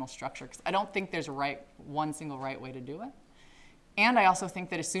institutional structure, because I don't think there's one single right way to do it. And I also think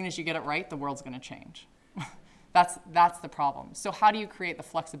that as soon as you get it right, the world's going to change. That's the problem. So how do you create the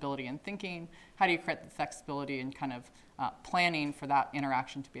flexibility in thinking? How do you create the flexibility in kind of planning for that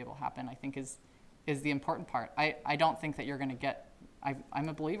interaction to be able to happen, I think is the important part. I don't think that you're going to get, I'm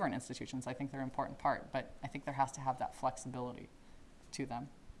a believer in institutions. I think they're an important part, but I think there has to have that flexibility to them.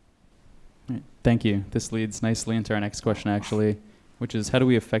 Thank you. This leads nicely into our next question, actually, which is how do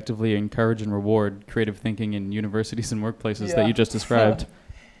we effectively encourage and reward creative thinking in universities and workplaces that you just described?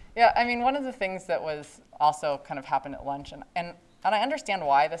 Yeah, I mean, one of the things that was also kind of happened at lunch, and I understand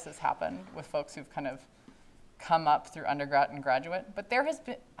why this has happened with folks who've kind of come up through undergrad and graduate, but there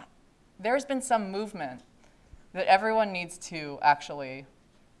has been some movement that everyone needs to actually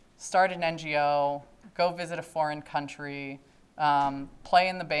start an NGO, go visit a foreign country, play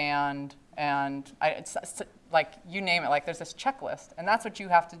in the band, and it's like, you name it, like there's this checklist, and that's what you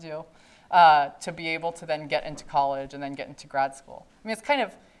have to do to be able to then get into college and then get into grad school. I mean,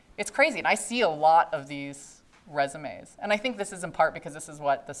 it's crazy, and I see a lot of these resumes, and I think this is in part because this is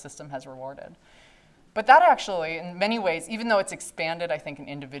what the system has rewarded. But that actually, in many ways, even though it's expanded, I think, an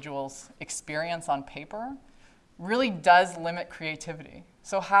individual's experience on paper, really does limit creativity.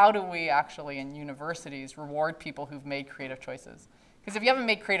 So how do we actually, in universities, reward people who've made creative choices? Because if you haven't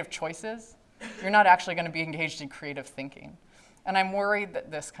made creative choices, you're not actually going to be engaged in creative thinking. And I'm worried that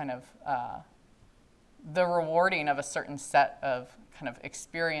this kind of, the rewarding of a certain set of kind of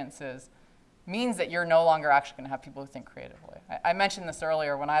experiences means that you're no longer actually going to have people who think creatively. I mentioned this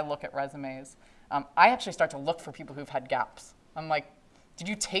earlier. When I look at resumes, I actually start to look for people who've had gaps. I'm like, did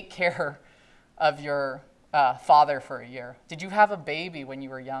you take care of your father for a year? Did you have a baby when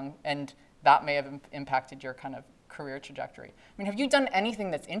you were young, and that may have impacted your kind of career trajectory? I mean, have you done anything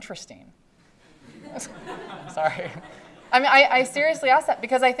that's interesting? Sorry. I mean, I seriously ask that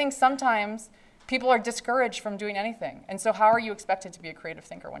because I think sometimes people are discouraged from doing anything. And so how are you expected to be a creative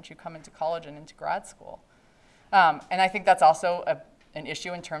thinker once you come into college and into grad school? And I think that's also an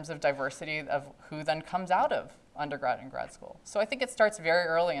issue in terms of diversity of who then comes out of undergrad and grad school. So I think it starts very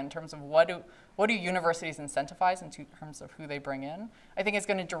early in terms of what do universities incentivize in terms of who they bring in. I think it's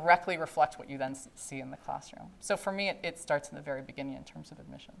going to directly reflect what you then see in the classroom. So for me, it starts in the very beginning in terms of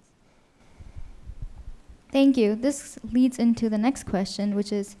admissions. Thank you. This leads into the next question,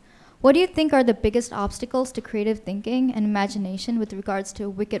 which is, what do you think are the biggest obstacles to creative thinking and imagination with regards to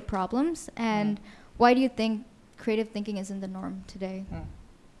wicked problems? And why do you think creative thinking isn't the norm today?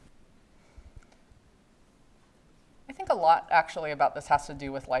 I think a lot actually about this has to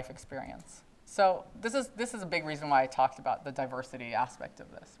do with life experience. So this is a big reason why I talked about the diversity aspect of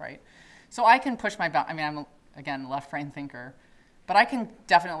this, right? So I can push my boundaries. I mean, I'm, again, left-brain thinker, but I can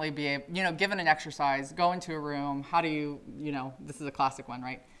definitely be able, given an exercise, go into a room, how do you, this is a classic one,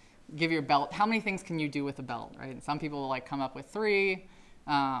 right? Give your belt, how many things can you do with a belt, right? And some people will like come up with 3,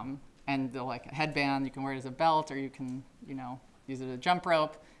 and they'll like a headband, you can wear it as a belt, or you can, use it as a jump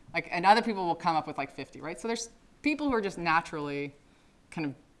rope. And other people will come up with like 50, right? So there's people who are just naturally kind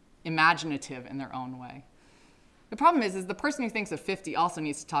of imaginative in their own way. The problem is the person who thinks of 50 also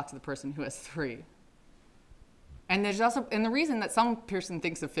needs to talk to the person who has 3. And the reason that some person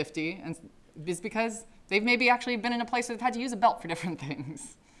thinks of 50 is because they've maybe actually been in a place where they've had to use a belt for different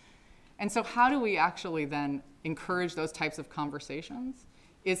things. And so how do we actually then encourage those types of conversations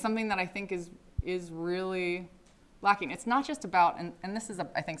is something that I think is really lacking. It's not just about, and this is,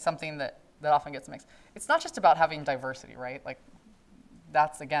 I think, something that often gets mixed. It's not just about having diversity, right? Like,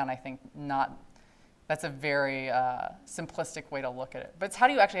 that's, again, I think, that's a very simplistic way to look at it. But it's how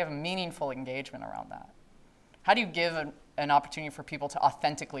do you actually have a meaningful engagement around that? How do you give an opportunity for people to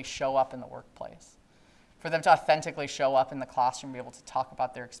authentically show up in the workplace? For them to authentically show up in the classroom, be able to talk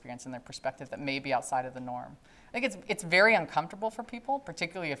about their experience and their perspective that may be outside of the norm. I think it's very uncomfortable for people,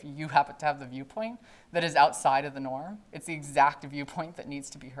 particularly if you happen to have the viewpoint that is outside of the norm. It's the exact viewpoint that needs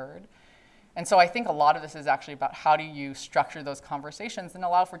to be heard. And so I think a lot of this is actually about how do you structure those conversations and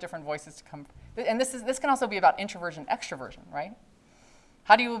allow for different voices to come. And this can also be about introversion, extroversion, right?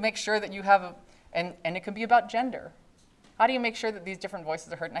 How do you make sure that you have and it could be about gender. How do you make sure that these different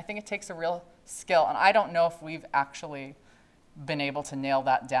voices are heard? And I think it takes a real skill. And I don't know if we've actually been able to nail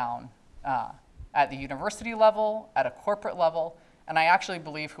that down at the university level, at a corporate level, and I actually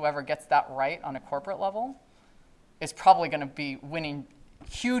believe whoever gets that right on a corporate level is probably going to be winning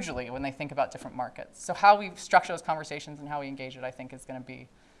hugely when they think about different markets. So how we structure those conversations and how we engage it, I think, is going to be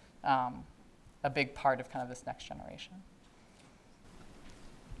a big part of kind of this next generation.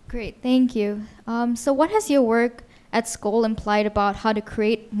 Great, thank you. So what has your work at school implied about how to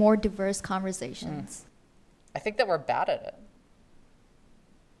create more diverse conversations? I think that we're bad at it.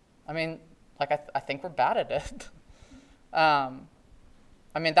 I mean, like, I think we're bad at it.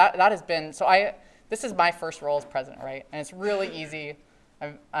 I mean, that has been, so this is my first role as president, right? And it's really easy,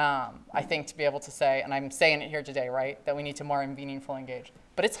 I think, to be able to say, and I'm saying it here today, right, that we need to more meaningfully engage.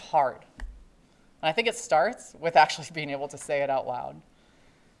 But it's hard. And I think it starts with actually being able to say it out loud.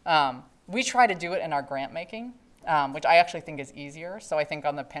 We try to do it in our grant making, which I actually think is easier. So I think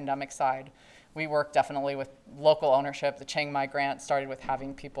on the pandemic side, we work definitely with local ownership. The Chiang Mai grant started with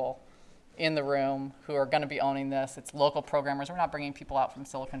having people in the room who are going to be owning this. It's local programmers. We're not bringing people out from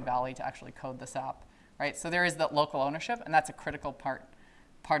Silicon Valley to actually code this app, right? So there is that local ownership, and that's a critical part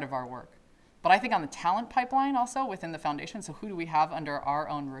of our work. But I think on the talent pipeline also within the foundation, so who do we have under our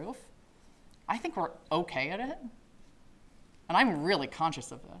own roof? I think we're okay at it. And I'm really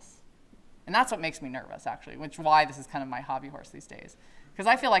conscious of this. And that's what makes me nervous, actually, which is why this is kind of my hobby horse these days. Because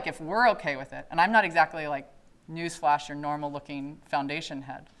I feel like if we're okay with it, and I'm not exactly like newsflash your normal looking foundation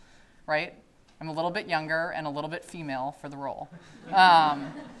head, right? I'm a little bit younger and a little bit female for the role.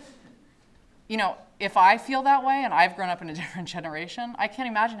 You know, if I feel that way and I've grown up in a different generation, I can't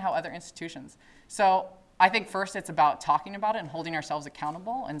imagine how other institutions. So I think first it's about talking about it and holding ourselves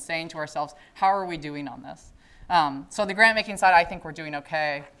accountable and saying to ourselves, how are we doing on this? So the grant making side, I think we're doing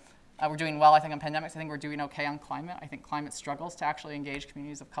okay. We're doing well, I think, on pandemics. I think we're doing okay on climate. I think climate struggles to actually engage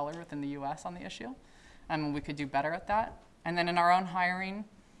communities of color within the US on the issue. And we could do better at that. And then in our own hiring,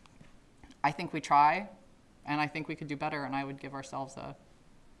 I think we try, and I think we could do better, and I would give ourselves a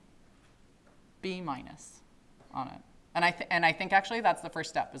B- on it. And I think actually that's the first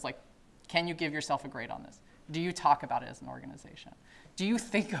step, is like, can you give yourself a grade on this? Do you talk about it as an organization? Do you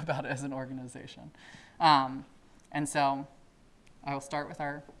think about it as an organization? And so I will start with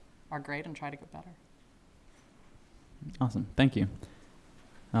our grade and try to get better. Awesome, thank you.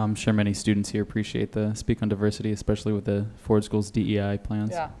 I'm sure many students here appreciate the Speak on Diversity, especially with the Ford School's DEI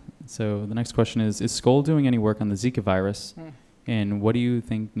plans. Yeah. So the next question is Skoll doing any work on the Zika virus? And what do you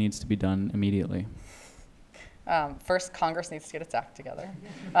think needs to be done immediately? First, Congress needs to get its act together.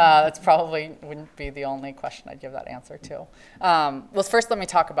 That's probably wouldn't be the only question I'd give that answer to. Well, first let me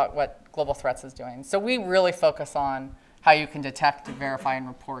talk about what Global Threats is doing. So we really focus on how you can detect, verify, and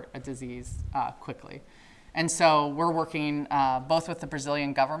report a disease quickly. And so we're working both with the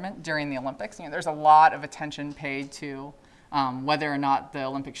Brazilian government during the Olympics. You know, there's a lot of attention paid to whether or not the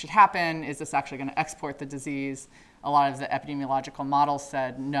Olympics should happen. Is this actually going to export the disease? A lot of the epidemiological models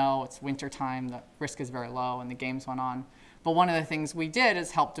said, no, it's wintertime, the risk is very low, and the games went on. But one of the things we did is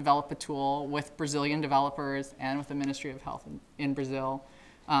help develop a tool with Brazilian developers and with the Ministry of Health in Brazil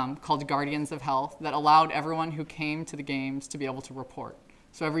called Guardians of Health that allowed everyone who came to the games to be able to report.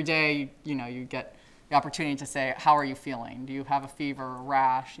 So every day, you get the opportunity to say, how are you feeling? Do you have a fever, a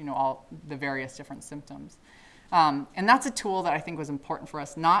rash, all the various different symptoms. And that's a tool that I think was important for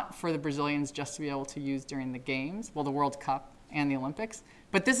us, not for the Brazilians just to be able to use during the games, well, the World Cup and the Olympics,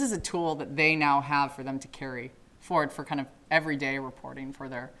 but this is a tool that they now have for them to carry forward for kind of everyday reporting for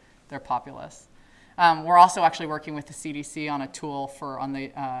their populace. We're also actually working with the CDC on a tool on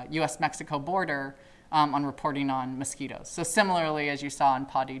the US-Mexico border on reporting on mosquitoes. So similarly, as you saw in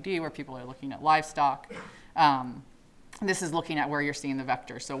POD-ED, where people are looking at livestock, this is looking at where you're seeing the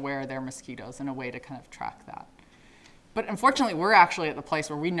vector, so where are there mosquitoes, and a way to kind of track that. But unfortunately, we're actually at the place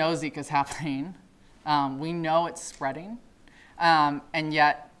where we know Zika is happening. We know it's spreading. And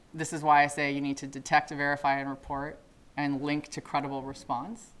yet, this is why I say you need to detect, verify, and report, and link to credible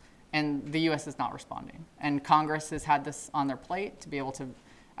response. And the US is not responding. And Congress has had this on their plate to be able to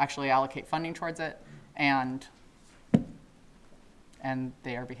actually allocate funding towards it. And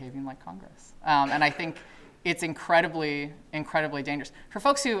they are behaving like Congress. And I think it's incredibly, incredibly dangerous. For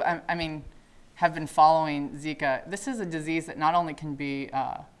folks who, have been following Zika, this is a disease that not only can be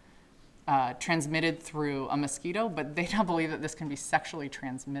transmitted through a mosquito, but they now believe that this can be sexually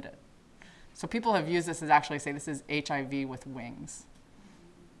transmitted. So people have used this as actually say this is HIV with wings.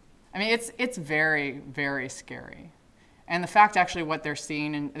 I mean, it's very, very scary. And the fact actually what they're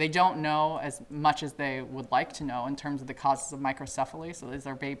seeing, and they don't know as much as they would like to know in terms of the causes of microcephaly, so these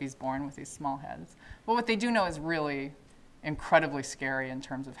are babies born with these small heads. But what they do know is really incredibly scary in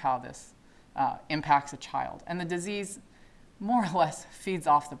terms of how this impacts a child. And the disease more or less feeds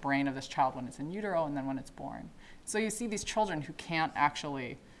off the brain of this child when it's in utero and then when it's born. So you see these children who can't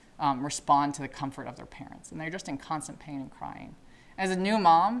actually respond to the comfort of their parents, and they're just in constant pain and crying. As a new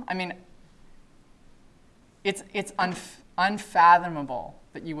mom, I mean, it's unfathomable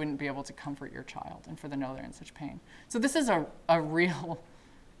that you wouldn't be able to comfort your child and for them to know they're in such pain. So this is a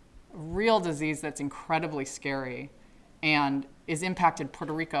real disease that's incredibly scary and is impacted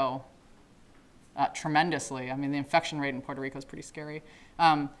Puerto Rico tremendously. I mean, the infection rate in Puerto Rico is pretty scary.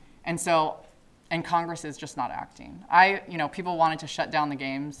 And Congress is just not acting. People wanted to shut down the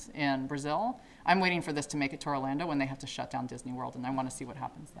games in Brazil. I'm waiting for this to make it to Orlando when they have to shut down Disney World, and I want to see what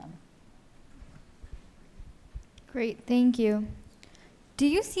happens then. Great, thank you. Do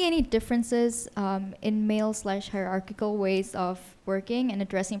you see any differences in male/hierarchical ways of working and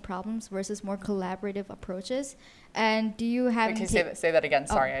addressing problems versus more collaborative approaches? And do you have Can you say that again?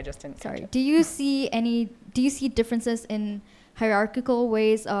 Sorry, I just didn't. Sorry. Do you see differences in hierarchical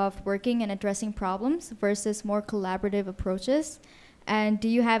ways of working and addressing problems versus more collaborative approaches? And do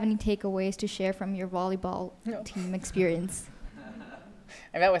you have any takeaways to share from your volleyball team experience?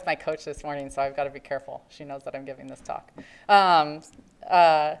 I met with my coach this morning, so I've got to be careful. She knows that I'm giving this talk. Yeah,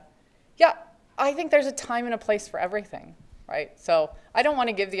 I think there's a time and a place for everything, right? So I don't want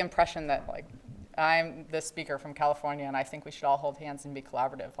to give the impression that, like, I'm the speaker from California and I think we should all hold hands and be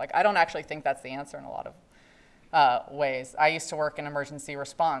collaborative. Like, I don't actually think that's the answer in a lot of ways. I used to work in emergency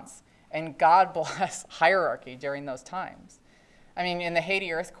response, and God bless hierarchy during those times. I mean, in the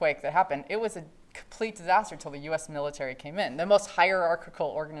Haiti earthquake that happened, it was a complete disaster until the US military came in, the most hierarchical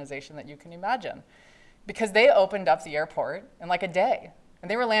organization that you can imagine, because they opened up the airport in like a day,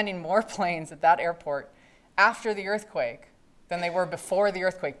 and they were landing more planes at that airport after the earthquake than they were before the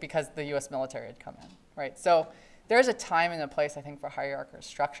earthquake because the US military had come in, right? So there's a time and a place, I think, for hierarchical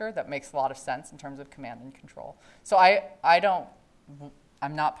structure that makes a lot of sense in terms of command and control. So I'm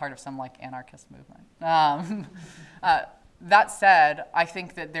not part of some like anarchist movement. That said, I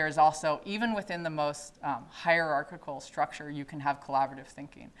think that there's also, even within the most hierarchical structure, you can have collaborative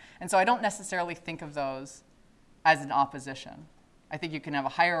thinking. And so I don't necessarily think of those as an opposition. I think you can have a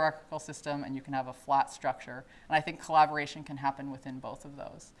hierarchical system and you can have a flat structure. And I think collaboration can happen within both of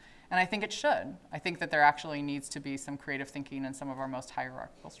those. And I think it should. I think that there actually needs to be some creative thinking in some of our most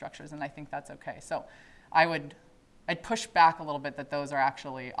hierarchical structures, and I think that's okay. So I'd push back a little bit that those are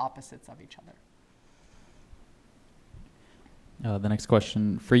actually opposites of each other. The next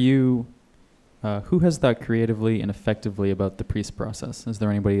question for you, who has thought creatively and effectively about the peace process? Is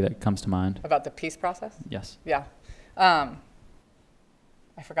there anybody that comes to mind? About the peace process? Yes. Yeah.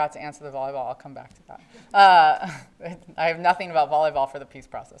 I forgot to answer the volleyball. I'll come back to that. I have nothing about volleyball for the peace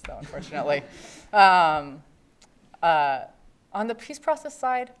process, though, unfortunately. On the peace process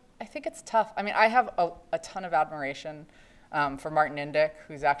side, I think it's tough. I mean, I have a ton of admiration for Martin Indyk,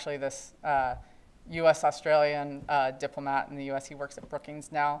 who's actually this U.S.-Australian diplomat in the U.S. He works at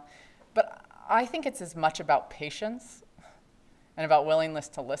Brookings now. But I think it's as much about patience and about willingness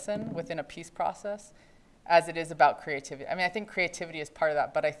to listen within a peace process as it is about creativity. I mean, I think creativity is part of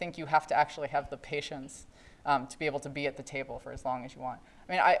that, but I think you have to actually have the patience to be able to be at the table for as long as you want.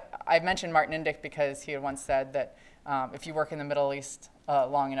 I mean, I mentioned Martin Indyk because he had once said that if you work in the Middle East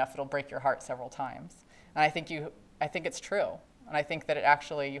long enough, it'll break your heart several times. And I think it's true. And I think that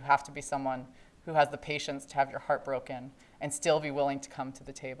you have to be someone who has the patience to have your heart broken and still be willing to come to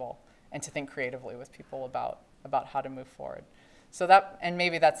the table and to think creatively with people about how to move forward. So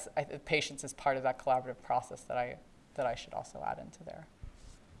maybe patience is part of that collaborative process that I should also add into there.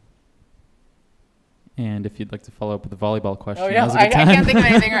 And if you'd like to follow up with the volleyball question, oh yeah, I can't think of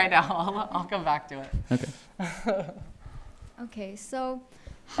anything right now. I'll come back to it. Okay. Okay, so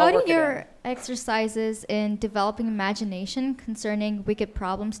how do your exercises in developing imagination concerning wicked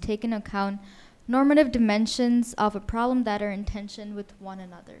problems take into account normative dimensions of a problem that are in tension with one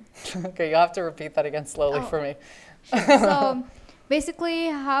another? Okay, you'll have to repeat that again slowly for me. Sure. So basically,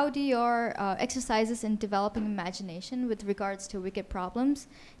 how do your exercises in developing imagination with regards to wicked problems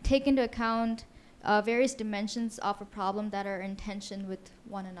take into account various dimensions of a problem that are in tension with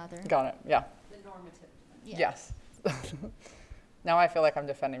one another? Got it, yeah. The normative. Yeah. Yes. Now I feel like I'm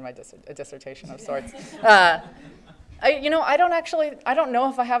defending my dissertation of sorts. I don't know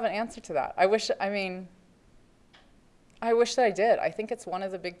if I have an answer to that. I wish that I did. I think it's one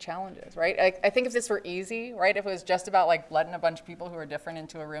of the big challenges, right? I think if this were easy, right, if it was just about like letting a bunch of people who are different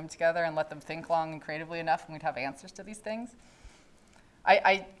into a room together and let them think long and creatively enough, and we'd have answers to these things.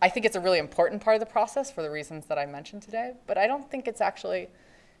 I think it's a really important part of the process for the reasons that I mentioned today, but I don't think it's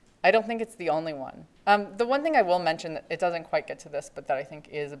the only one. The one thing I will mention that it doesn't quite get to this, but that I think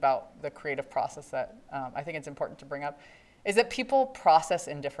is about the creative process that I think it's important to bring up, is that people process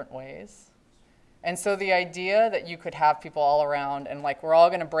in different ways. And so the idea that you could have people all around and like we're all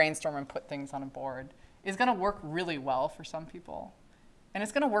going to brainstorm and put things on a board is going to work really well for some people. And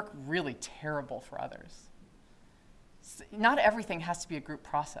it's going to work really terrible for others. Not everything has to be a group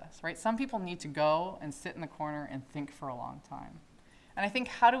process, right? Some people need to go and sit in the corner and think for a long time. And I think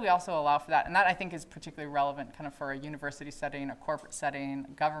how do we also allow for that? And that I think is particularly relevant kind of for a university setting, a corporate setting,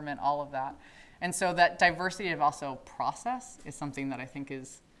 government, all of that. And so that diversity of also process is something that I think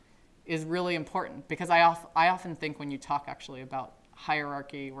is really important, because I often think when you talk actually about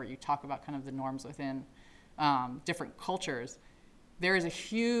hierarchy, where you talk about kind of the norms within different cultures, there is a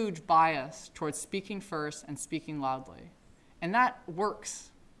huge bias towards speaking first and speaking loudly. And that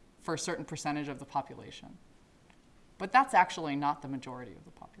works for a certain percentage of the population. But that's actually not the majority of the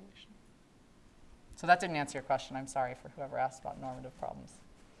population. So that didn't answer your question. I'm sorry for whoever asked about normative problems.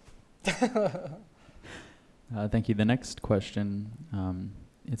 Thank you. The next question,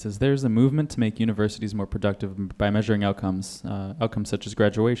 it says, there's a movement to make universities more productive by measuring outcomes, outcomes such as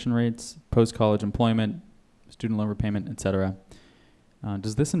graduation rates, post-college employment, student loan repayment, etc.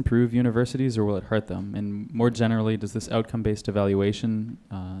 Does this improve universities or will it hurt them? And more generally, does this outcome-based evaluation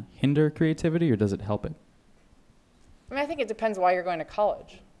hinder creativity or does it help it? I mean, I think it depends why you're going to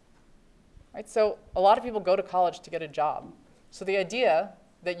college, right? So a lot of people go to college to get a job. So the idea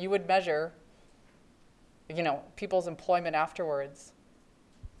that you would measure, you know, people's employment afterwards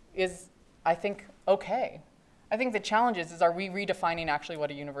is, I think, okay. I think the challenge is are we redefining actually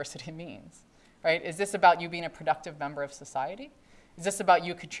what a university means, right? Is this about you being a productive member of society? Is this about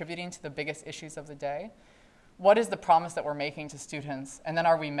you contributing to the biggest issues of the day? What is the promise that we're making to students? And then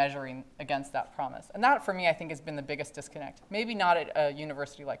are we measuring against that promise? And that, for me, I think has been the biggest disconnect. Maybe not at a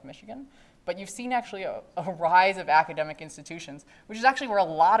university like Michigan, but you've seen actually a rise of academic institutions, which is actually where a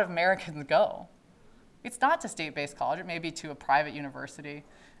lot of Americans go. It's not to state-based college. It may be to a private university,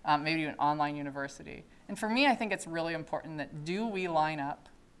 maybe to an online university. And for me, I think it's really important that do we line up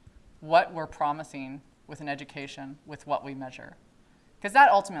what we're promising with an education with what we measure? Because that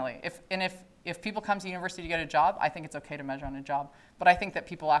ultimately, if people come to university to get a job, I think it's okay to measure on a job. But I think that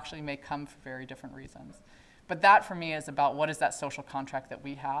people actually may come for very different reasons. But that, for me, is about what is that social contract that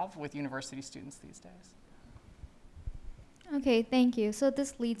we have with university students these days. Okay, thank you. So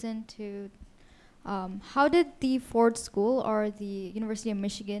this leads into how did the Ford School or the University of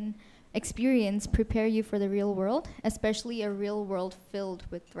Michigan experience prepare you for the real world, especially a real world filled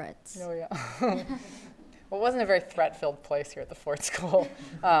with threats? Oh, yeah. Well, it wasn't a very threat-filled place here at the Ford School,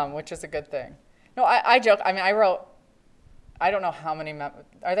 which is a good thing. No, I joke. I mean, I don't know how many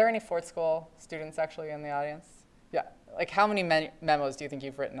are there any Ford School students actually in the audience? Yeah. Like, how many memos do you think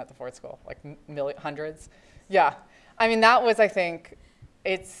you've written at the Ford School? Like hundreds? Yeah. I mean, that was, I think,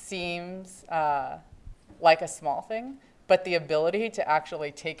 it seems like a small thing, but the ability to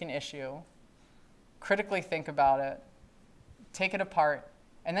actually take an issue, critically think about it, take it apart,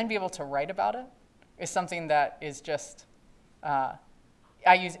 and then be able to write about it is something that is just, I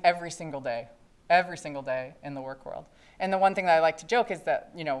use every single day in the work world. And the one thing that I like to joke is that,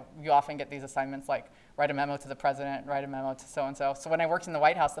 you know, you often get these assignments like write a memo to the president, write a memo to so-and-so. So when I worked in the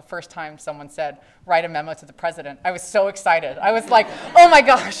White House, the first time someone said, write a memo to the president, I was so excited. I was like, oh my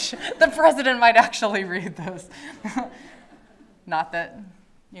gosh, the president might actually read this. Not that,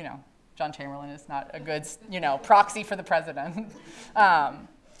 you know, John Chamberlain is not a good, you know, proxy for the president.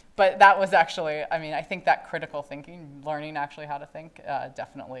 But that was actually, I mean, I think that critical thinking, learning actually how to think,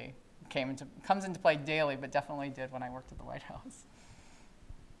 definitely comes into play daily, but definitely did when I worked at the White House.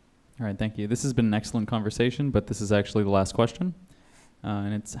 All right, thank you. This has been an excellent conversation, but this is actually the last question.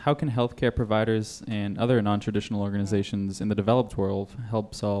 And it's, how can healthcare providers and other non-traditional organizations in the developed world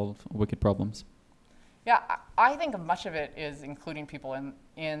help solve wicked problems? Yeah, I think much of it is including people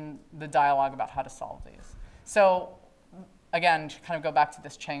in the dialogue about how to solve these. So again, to kind of go back to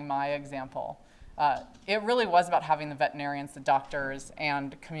this Chiang Mai example, it really was about having the veterinarians, the doctors,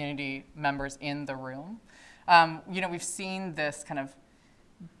 and community members in the room. You know, we've seen this kind of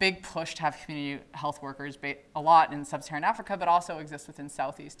big push to have community health workers a lot in sub-Saharan Africa, but also exists within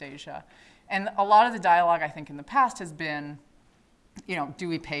Southeast Asia. And a lot of the dialogue, I think, in the past has been, you know, do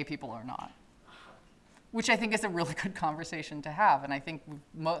we pay people or not? Which I think is a really good conversation to have. And I think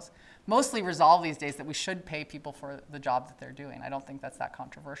we've mostly resolved these days that we should pay people for the job that they're doing. I don't think that's that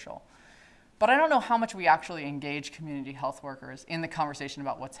controversial. But I don't know how much we actually engage community health workers in the conversation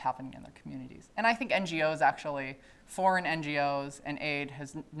about what's happening in their communities. And I think NGOs actually, foreign NGOs and aid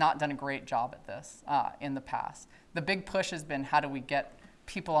has not done a great job at this in the past. The big push has been how do we get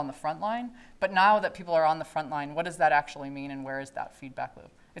people on the front line? But now that people are on the front line, what does that actually mean and where is that feedback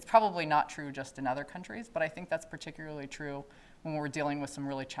loop? It's probably not true just in other countries, but I think that's particularly true when we're dealing with some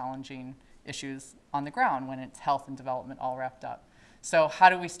really challenging issues on the ground, when it's health and development all wrapped up. So how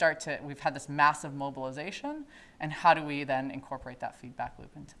do we start to, we've had this massive mobilization, and how do we then incorporate that feedback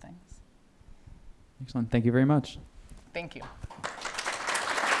loop into things? Excellent. Thank you very much. Thank you.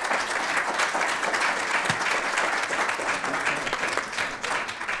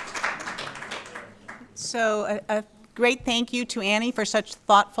 So a great thank you to Annie for such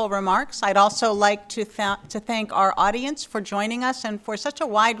thoughtful remarks. I'd also like to thank our audience for joining us and for such a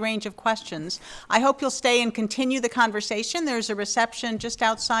wide range of questions. I hope you'll stay and continue the conversation. There's a reception just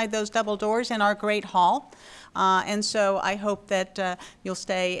outside those double doors in our great hall. And so I hope that you'll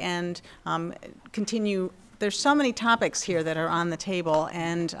stay and continue. There's so many topics here that are on the table,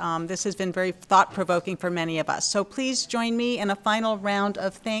 and this has been very thought-provoking for many of us. So please join me in a final round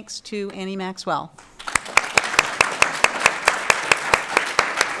of thanks to Annie Maxwell.